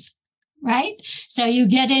verses, right? So you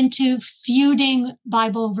get into feuding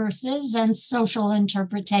Bible verses and social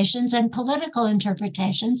interpretations and political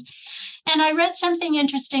interpretations. And I read something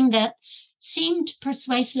interesting that seemed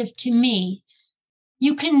persuasive to me.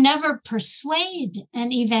 You can never persuade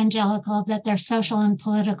an evangelical that their social and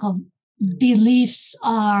political beliefs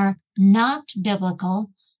are not biblical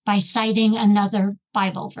by citing another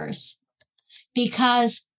Bible verse,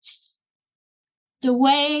 because the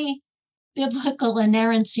way biblical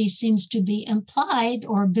inerrancy seems to be implied,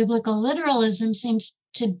 or biblical literalism seems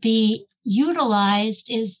to be utilized,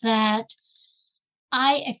 is that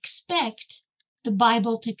I expect the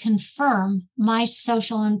Bible to confirm my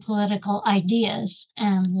social and political ideas,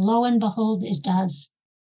 and lo and behold, it does.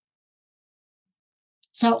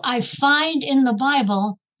 So I find in the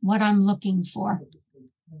Bible what I'm looking for.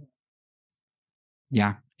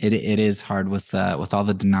 Yeah, it is hard with all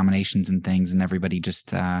the denominations and things, and everybody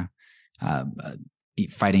just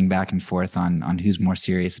fighting back and forth on who's more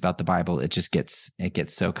serious about the Bible. It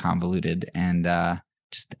gets so convoluted and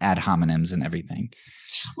just ad hominems and everything.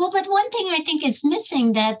 Well, but one thing I think is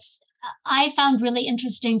missing that I found really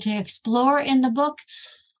interesting to explore in the book.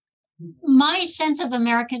 My sense of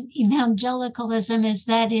American evangelicalism is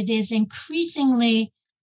that it is increasingly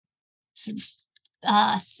sort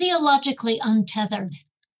of theologically untethered.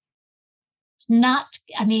 It's not,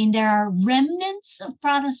 I mean, there are remnants of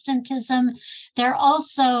Protestantism. There are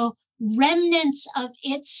also remnants of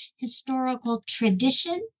its historical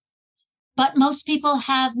tradition, but most people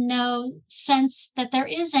have no sense that there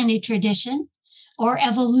is any tradition or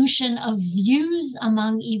evolution of views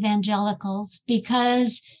among evangelicals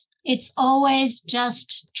because it's always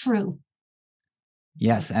just true.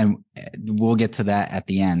 Yes, and we'll get to that at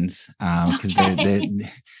the end because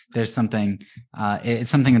there's something. It's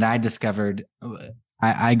something that I discovered.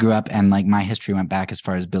 I grew up and like my history went back as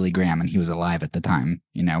far as Billy Graham, and he was alive at the time.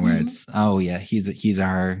 You know, where it's he's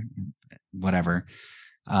our whatever.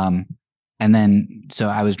 And then so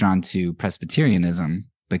I was drawn to Presbyterianism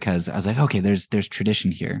because I was like, okay, there's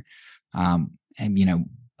tradition here, and you know,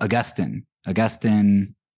 Augustine.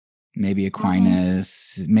 Maybe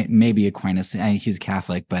Aquinas, maybe Aquinas. He's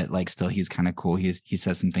Catholic, but like still, he's kind of cool. He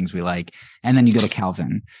says some things we like. And then you go to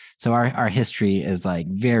Calvin. So our history is like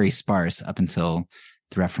very sparse up until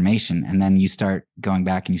the Reformation. And then you start going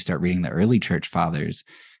back and you start reading the early church fathers,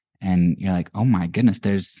 and you're like, oh my goodness,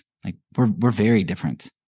 there's like we're very different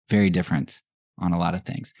on a lot of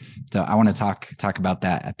things. So I want to talk about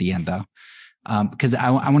that at the end though, because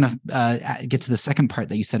I want to get to the second part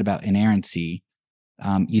that you said about inerrancy.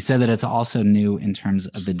 You said that it's also new in terms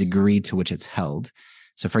of the degree to which it's held.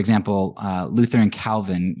 So, for example, Luther and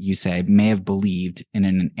Calvin, you say, may have believed in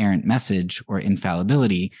an inerrant message or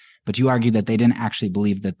infallibility, but you argue that they didn't actually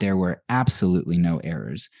believe that there were absolutely no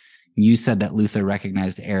errors. You said that Luther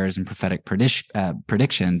recognized errors in prophetic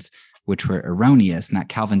predictions, which were erroneous, and that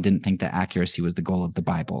Calvin didn't think that accuracy was the goal of the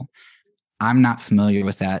Bible. I'm not familiar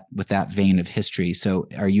with that vein of history. So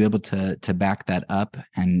are you able to back that up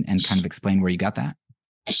and kind of explain where you got that?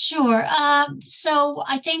 Sure. So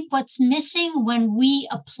I think what's missing when we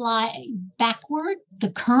apply backward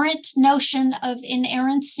the current notion of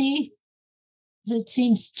inerrancy that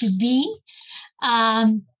seems to be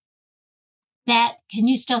that, can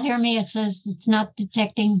you still hear me? It says it's not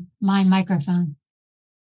detecting my microphone.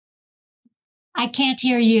 I can't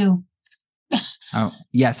hear you. Oh,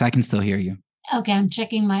 yes, I can still hear you. Okay, I'm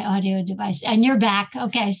checking my audio device and you're back.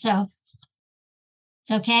 Okay, so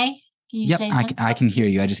it's okay. Can you say something? I can hear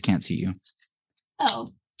you. I just can't see you.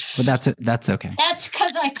 Oh. But that's okay. That's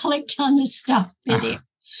because I clicked on the stop video.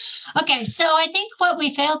 Okay, so I think what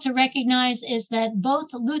we fail to recognize is that both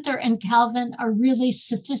Luther and Calvin are really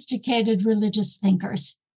sophisticated religious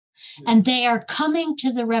thinkers. And they are coming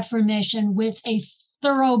to the Reformation with a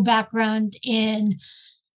thorough background in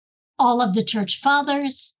all of the church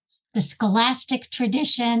fathers, the scholastic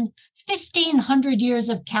tradition, 1,500 years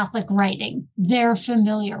of Catholic writing. They're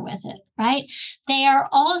familiar with it, right? They are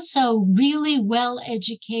also really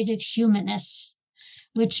well-educated humanists,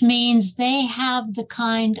 which means they have the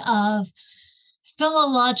kind of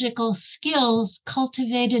philological skills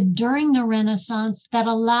cultivated during the Renaissance that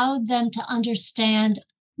allowed them to understand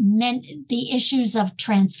the issues of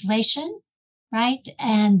translation, right?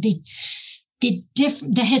 And the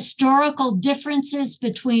historical differences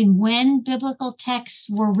between when biblical texts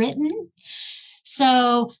were written.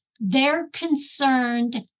 So they're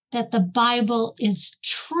concerned that the Bible is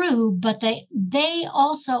true, but they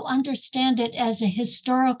also understand it as a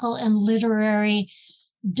historical and literary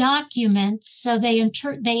document. So they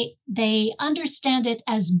understand it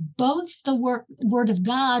as both the word of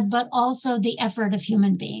God, but also the effort of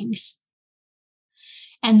human beings.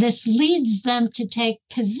 And this leads them to take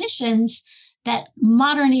positions that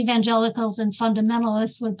modern evangelicals and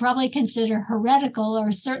fundamentalists would probably consider heretical,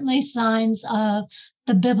 or certainly signs of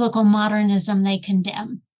the biblical modernism they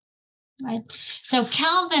condemn, right? So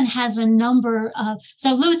Calvin has a number of,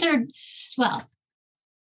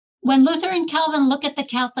 when Luther and Calvin look at the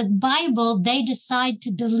Catholic Bible, they decide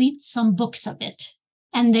to delete some books of it.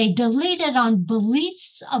 And they delete it on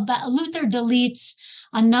beliefs about, Luther deletes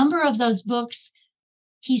a number of those books.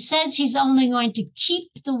 He says he's only going to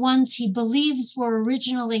keep the ones he believes were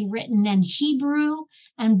originally written in Hebrew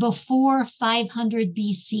and before 500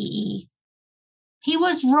 BCE. He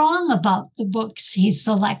was wrong about the books he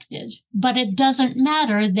selected, but it doesn't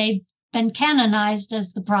matter. They've been canonized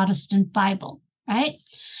as the Protestant Bible, right?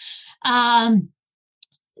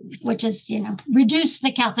 which is, reduced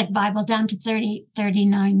the Catholic Bible down to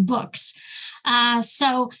 39 books.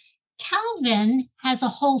 So Calvin has a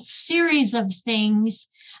whole series of things.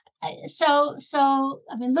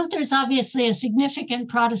 Luther's obviously a significant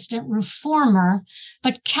Protestant reformer,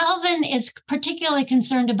 but Calvin is particularly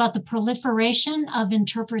concerned about the proliferation of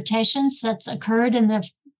interpretations that's occurred in the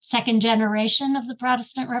second generation of the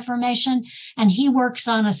Protestant Reformation, and he works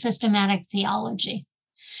on a systematic theology.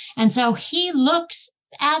 And so he looks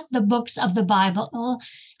at the books of the Bible.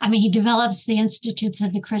 He develops the Institutes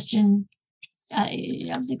of the Christian,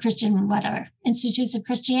 Institutes of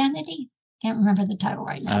Christianity. Can't remember the title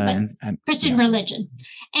right now, but Christian religion.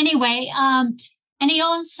 Anyway, and he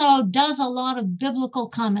also does a lot of biblical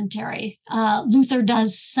commentary. Luther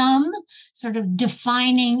does some sort of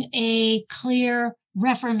defining a clear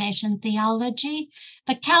Reformation theology,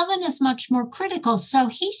 but Calvin is much more critical. So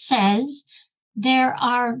he says there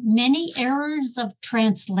are many errors of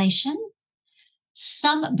translation,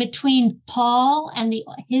 some between Paul and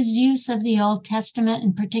his use of the Old Testament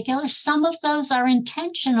in particular. Some of those are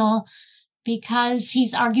intentional because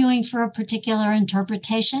he's arguing for a particular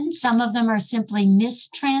interpretation. Some of them are simply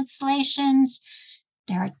mistranslations.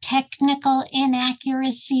 There are technical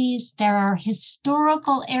inaccuracies. There are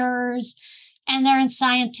historical errors, and there are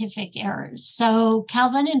scientific errors. So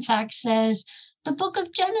Calvin, in fact, says the book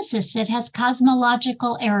of Genesis, it has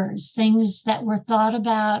cosmological errors, things that were thought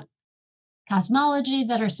about cosmology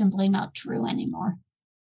that are simply not true anymore,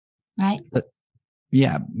 right?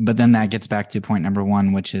 But then that gets back to point number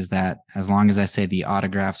one, which is that as long as I say the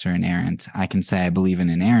autographs are inerrant, I can say I believe in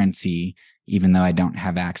inerrancy, even though I don't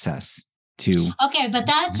have access to. Okay, but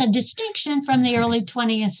that's a distinction from the early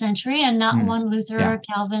 20th century, and not one Luther or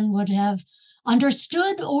Calvin would have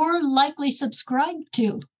understood or likely subscribed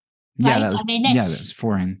to. Right? That was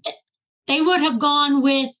foreign. They would have gone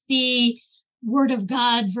with the Word of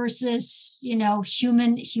God versus,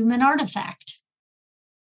 human artifact.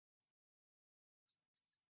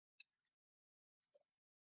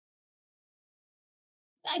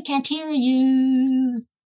 I can't hear you.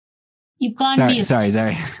 You've gone mute. Sorry.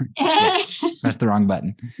 Pressed the wrong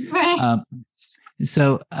button. Right.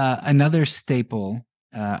 Another staple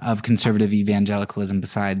of conservative evangelicalism,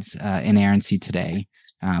 besides inerrancy today,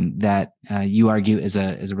 that you argue is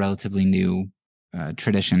a relatively new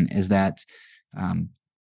tradition, is that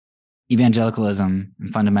evangelicalism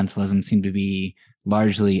and fundamentalism seem to be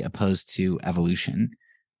largely opposed to evolution.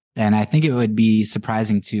 And I think it would be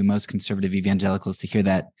surprising to most conservative evangelicals to hear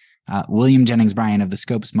that William Jennings Bryan of the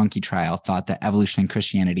Scopes Monkey Trial thought that evolution and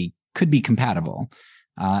Christianity could be compatible,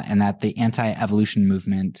 and that the anti-evolution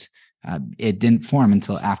movement, it didn't form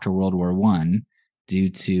until after World War I due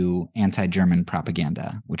to anti-German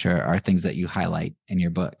propaganda, which are things that you highlight in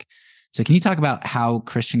your book. So can you talk about how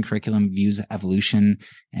Christian curriculum views evolution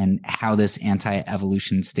and how this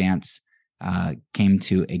anti-evolution stance came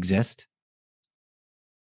to exist?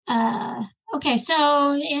 Okay,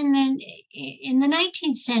 so in the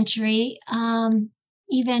 19th century,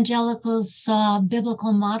 evangelicals saw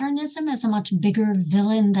biblical modernism as a much bigger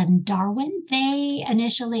villain than Darwin. They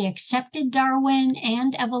initially accepted Darwin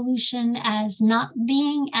and evolution as not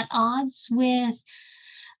being at odds with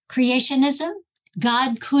creationism.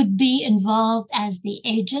 God could be involved as the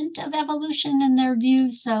agent of evolution in their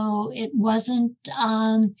view, so it wasn't,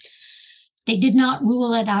 they did not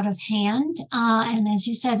rule it out of hand. And as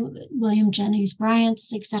you said, William Jennings Bryan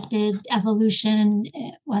accepted evolution.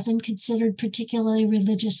 It wasn't considered particularly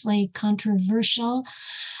religiously controversial.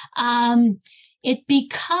 It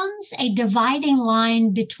becomes a dividing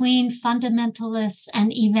line between fundamentalists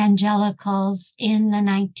and evangelicals in the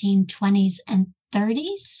 1920s and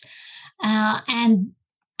 30s. And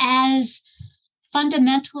as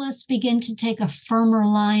fundamentalists begin to take a firmer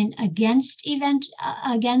line against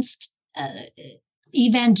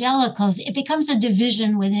evangelicals, it becomes a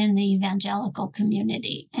division within the evangelical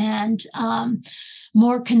community. And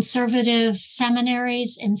more conservative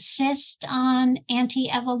seminaries insist on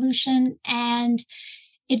anti-evolution, and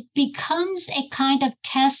it becomes a kind of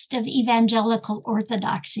test of evangelical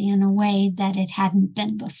orthodoxy in a way that it hadn't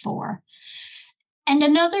been before. And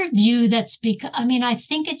another view that's I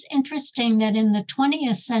think it's interesting that in the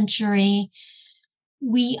 20th century,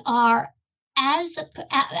 we are,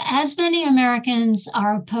 as many Americans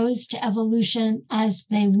are opposed to evolution as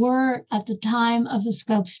they were at the time of the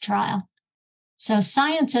Scopes trial. So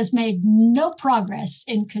science has made no progress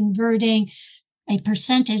in converting a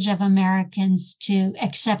percentage of Americans to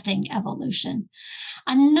accepting evolution.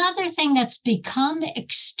 Another thing that's become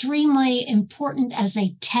extremely important as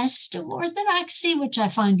a test of orthodoxy, which I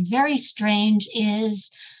find very strange, is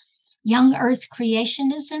young earth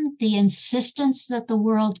creationism, the insistence that the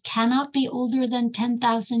world cannot be older than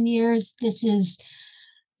 10,000 years. This is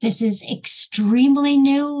extremely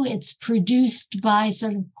new. It's produced by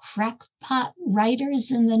sort of crackpot writers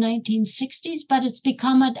in the 1960s, but it's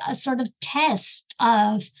become a sort of test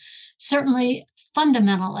of certainly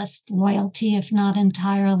fundamentalist loyalty, if not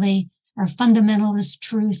entirely, or fundamentalist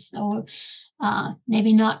truth, or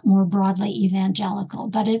maybe not more broadly evangelical,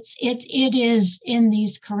 but it is in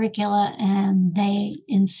these curricula, and they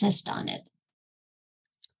insist on it.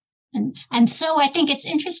 And so I think it's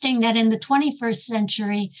interesting that in the 21st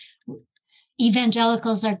century,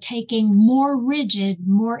 evangelicals are taking more rigid,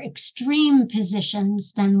 more extreme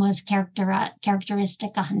positions than was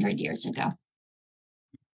characteristic 100 years ago.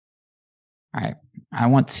 All right. I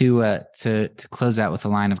want to close out with a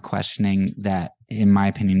line of questioning that, in my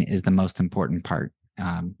opinion, is the most important part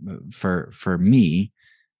for me,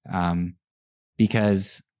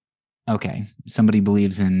 because, okay, somebody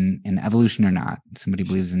believes in evolution or not, somebody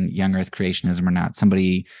believes in young earth creationism or not,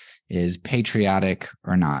 somebody is patriotic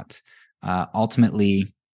or not. Ultimately,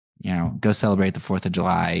 go celebrate the 4th of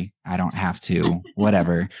July. I don't have to,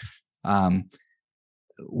 whatever.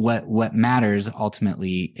 What matters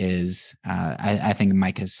ultimately is, I think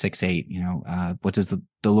Micah 6:8, what does the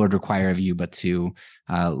Lord require of you but to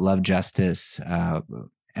love justice,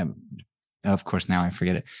 of course, now I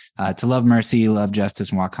forget it, to love mercy, love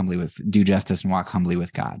justice, and do justice and walk humbly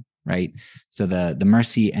with God, right? So the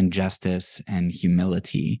mercy and justice and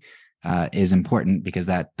humility is important, because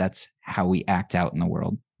that's how we act out in the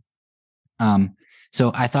world.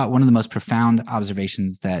 So I thought one of the most profound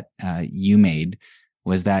observations that you made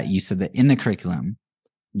was that you said that in the curriculum,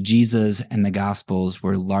 Jesus and the Gospels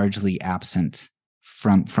were largely absent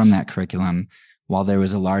from that curriculum, while there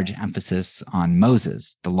was a large emphasis on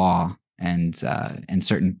Moses, the law, and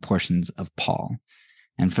certain portions of Paul.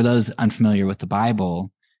 And for those unfamiliar with the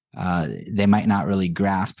Bible, they might not really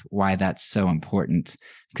grasp why that's so important.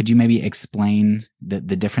 Could you maybe explain the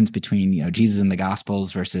difference between Jesus and the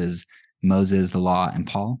Gospels versus Moses, the law, and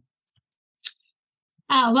Paul?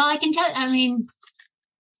 Well, I can tell. I mean,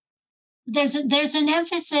 there's an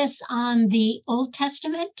emphasis on the Old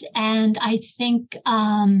Testament, and I think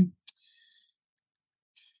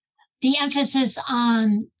the emphasis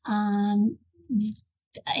on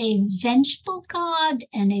a vengeful God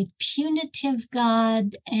and a punitive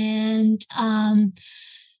God, and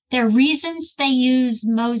there are reasons they use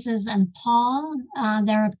Moses and Paul.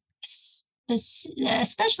 They're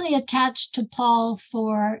especially attached to Paul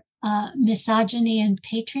for misogyny and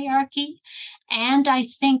patriarchy. And I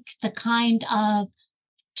think the kind of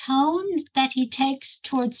tone that he takes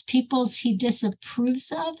towards peoples he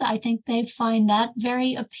disapproves of, I think they find that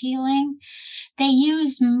very appealing. They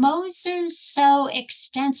use Moses so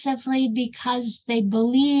extensively because they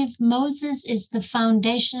believe Moses is the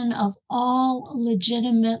foundation of all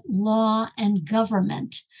legitimate law and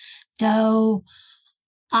government, though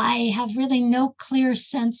I have really no clear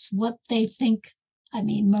sense what they think. I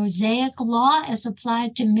mean, Mosaic law as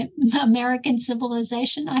applied to American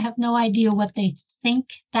civilization, I have no idea what they think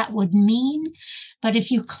that would mean. But if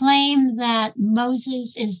you claim that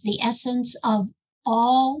Moses is the essence of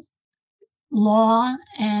all law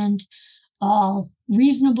and all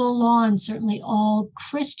reasonable law, and certainly all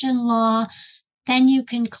Christian law, then you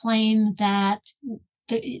can claim that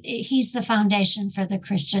he's the foundation for the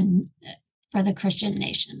Christian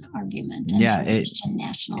nation argument and Christian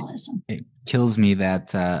nationalism. It kills me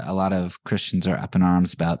that a lot of Christians are up in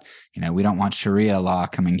arms about, we don't want Sharia law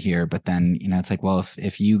coming here. But then, it's like, well,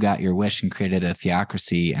 if you got your wish and created a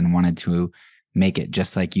theocracy and wanted to make it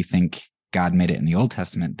just like you think God made it in the Old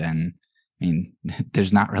Testament, then,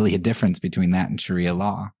 there's not really a difference between that and Sharia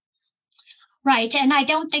law. Right. And I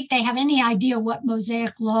don't think they have any idea what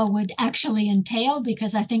Mosaic law would actually entail,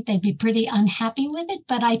 because I think they'd be pretty unhappy with it.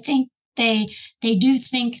 But I think they do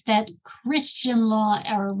think that Christian law,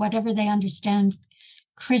 or whatever they understand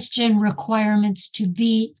Christian requirements to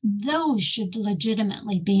be, those should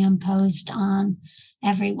legitimately be imposed on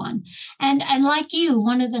everyone. And like you,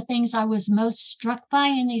 one of the things I was most struck by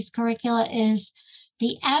in these curricula is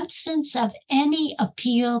the absence of any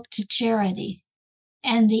appeal to charity.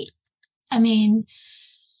 And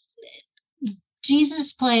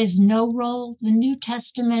Jesus plays no role. The New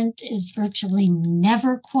Testament is virtually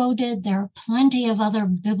never quoted. There are plenty of other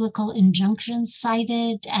biblical injunctions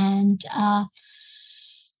cited, and I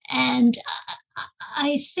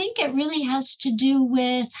think it really has to do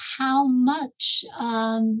with how much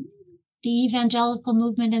the evangelical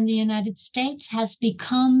movement in the United States has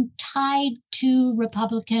become tied to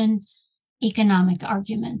Republican economic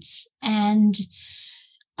arguments, and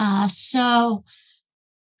so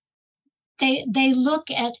they look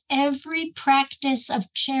at every practice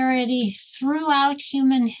of charity throughout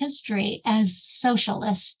human history as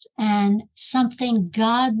socialist and something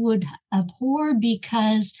God would abhor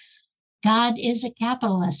because God is a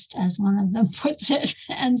capitalist, as one of them puts it.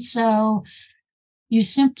 And so you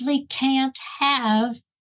simply can't have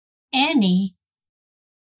any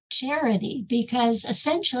charity because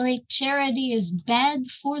essentially charity is bad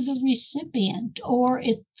for the recipient, or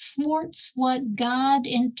it thwarts what God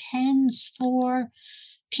intends for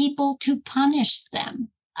people to punish them.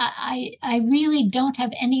 I really don't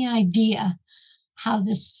have any idea how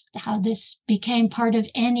this became part of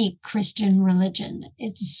any Christian religion.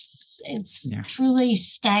 It's truly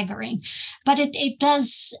staggering, but it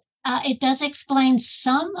does explain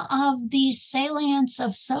some of the salience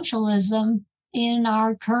of socialism in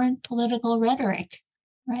our current political rhetoric,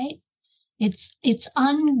 right? It's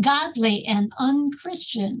ungodly and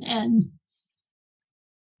unchristian. And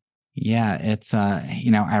yeah, it's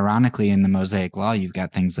ironically, in the Mosaic Law, you've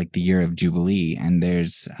got things like the year of Jubilee, and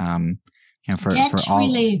there's for all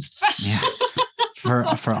relief. Yeah.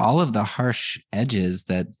 For all of the harsh edges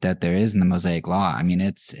that there is in the Mosaic Law, I mean,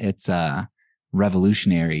 it's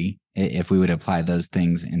revolutionary if we would apply those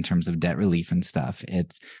things in terms of debt relief and stuff.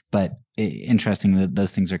 Interesting that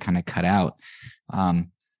those things are kind of cut out.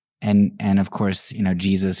 And of course,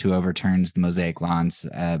 Jesus, who overturns the Mosaic Law,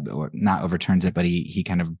 or not overturns it, but he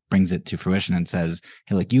kind of brings it to fruition and says,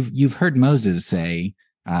 hey, look, you've heard Moses say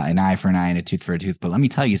an eye for an eye and a tooth for a tooth, but let me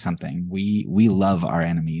tell you something. We love our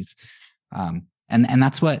enemies. And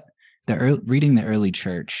that's what reading the early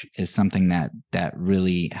church is something that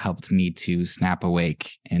really helped me to snap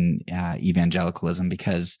awake in evangelicalism,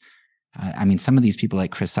 because some of these people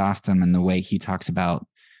like Chrysostom and the way he talks about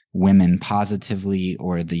women positively,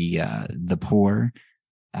 or the poor,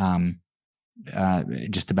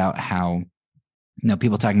 just about how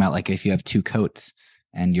people talking about, like, if you have two coats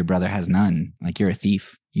and your brother has none, like, you're a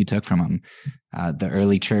thief, you took from him. The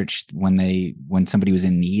early church, when somebody was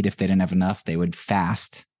in need, if they didn't have enough, they would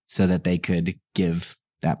fast so that they could give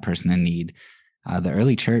that person in need. The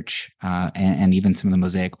early church, and even some of the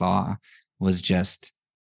Mosaic Law, was just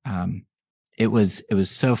it was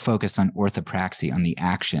so focused on orthopraxy, on the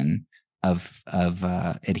action of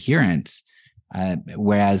adherence,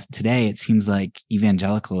 whereas today it seems like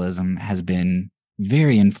evangelicalism has been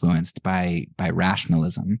very influenced by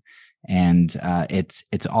rationalism, and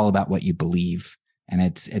it's all about what you believe, and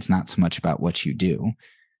it's not so much about what you do.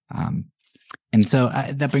 And so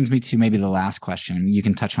that brings me to maybe the last question. You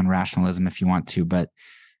can touch on rationalism if you want to, but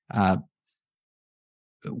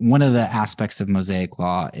one of the aspects of Mosaic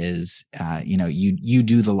Law is, you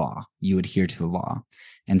do the law, you adhere to the law.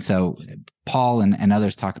 And so Paul and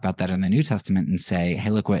others talk about that in the New Testament and say,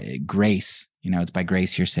 hey, look, what grace, it's by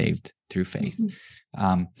grace you're saved through faith.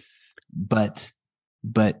 Mm-hmm. But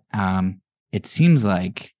it seems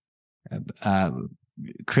like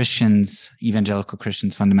Christians, evangelical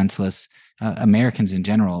Christians, fundamentalists, Americans in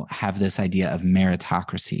general, have this idea of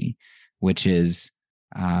meritocracy, which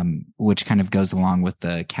kind of goes along with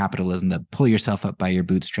the capitalism, the pull yourself up by your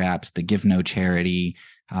bootstraps, the give no charity,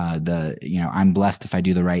 I'm blessed if I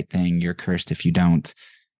do the right thing, you're cursed if you don't.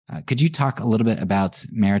 Could you talk a little bit about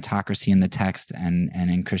meritocracy in the text and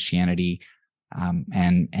in Christianity,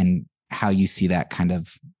 and how you see that kind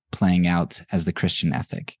of playing out as the Christian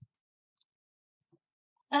ethic?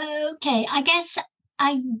 Okay, I guess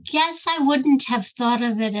I wouldn't have thought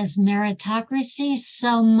of it as meritocracy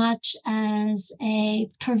so much as a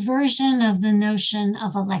perversion of the notion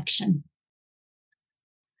of election.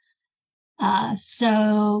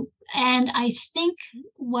 And I think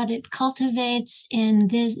what it cultivates in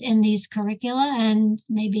these curricula, and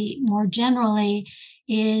maybe more generally,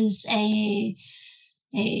 is a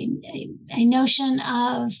notion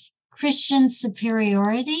of Christian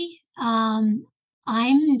superiority.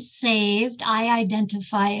 I'm saved. I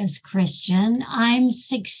identify as Christian. I'm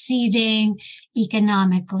succeeding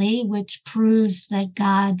economically, which proves that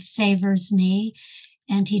God favors me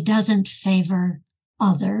and he doesn't favor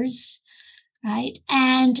others, right?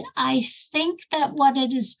 And I think that what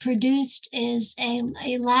it has produced is a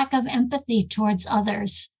lack of empathy towards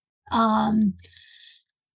others.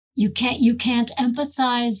 You can't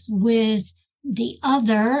empathize with the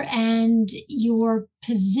other, and your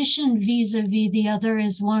position vis-a-vis the other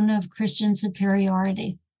is one of Christian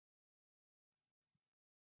superiority.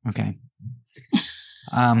 Okay.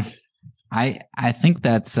 I think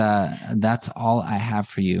that's all I have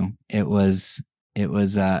for you. It was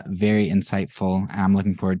very insightful. I'm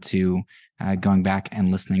looking forward to going back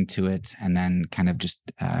and listening to it, and then kind of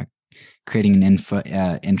just creating an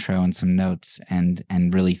intro and some notes, and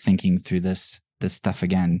really thinking through this stuff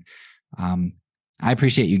again. I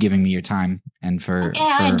appreciate you giving me your time and for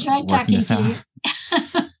I enjoyed talking this to out.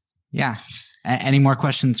 you. Yeah. Any more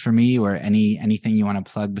questions for me, or anything you want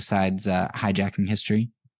to plug besides hijacking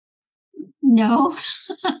history? No.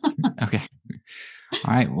 Okay.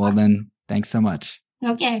 All right. Well, then, thanks so much.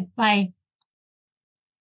 Okay. Bye.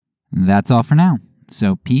 That's all for now.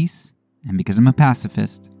 So peace, and because I'm a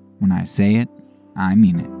pacifist, when I say it, I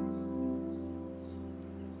mean it.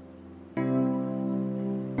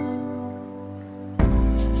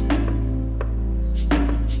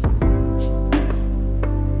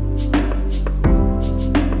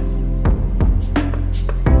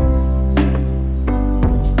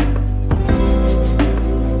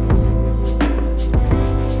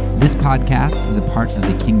 This podcast is a part of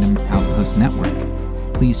the Kingdom Outpost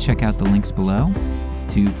Network. Please check out the links below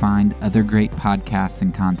to find other great podcasts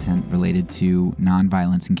and content related to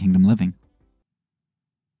nonviolence and kingdom living.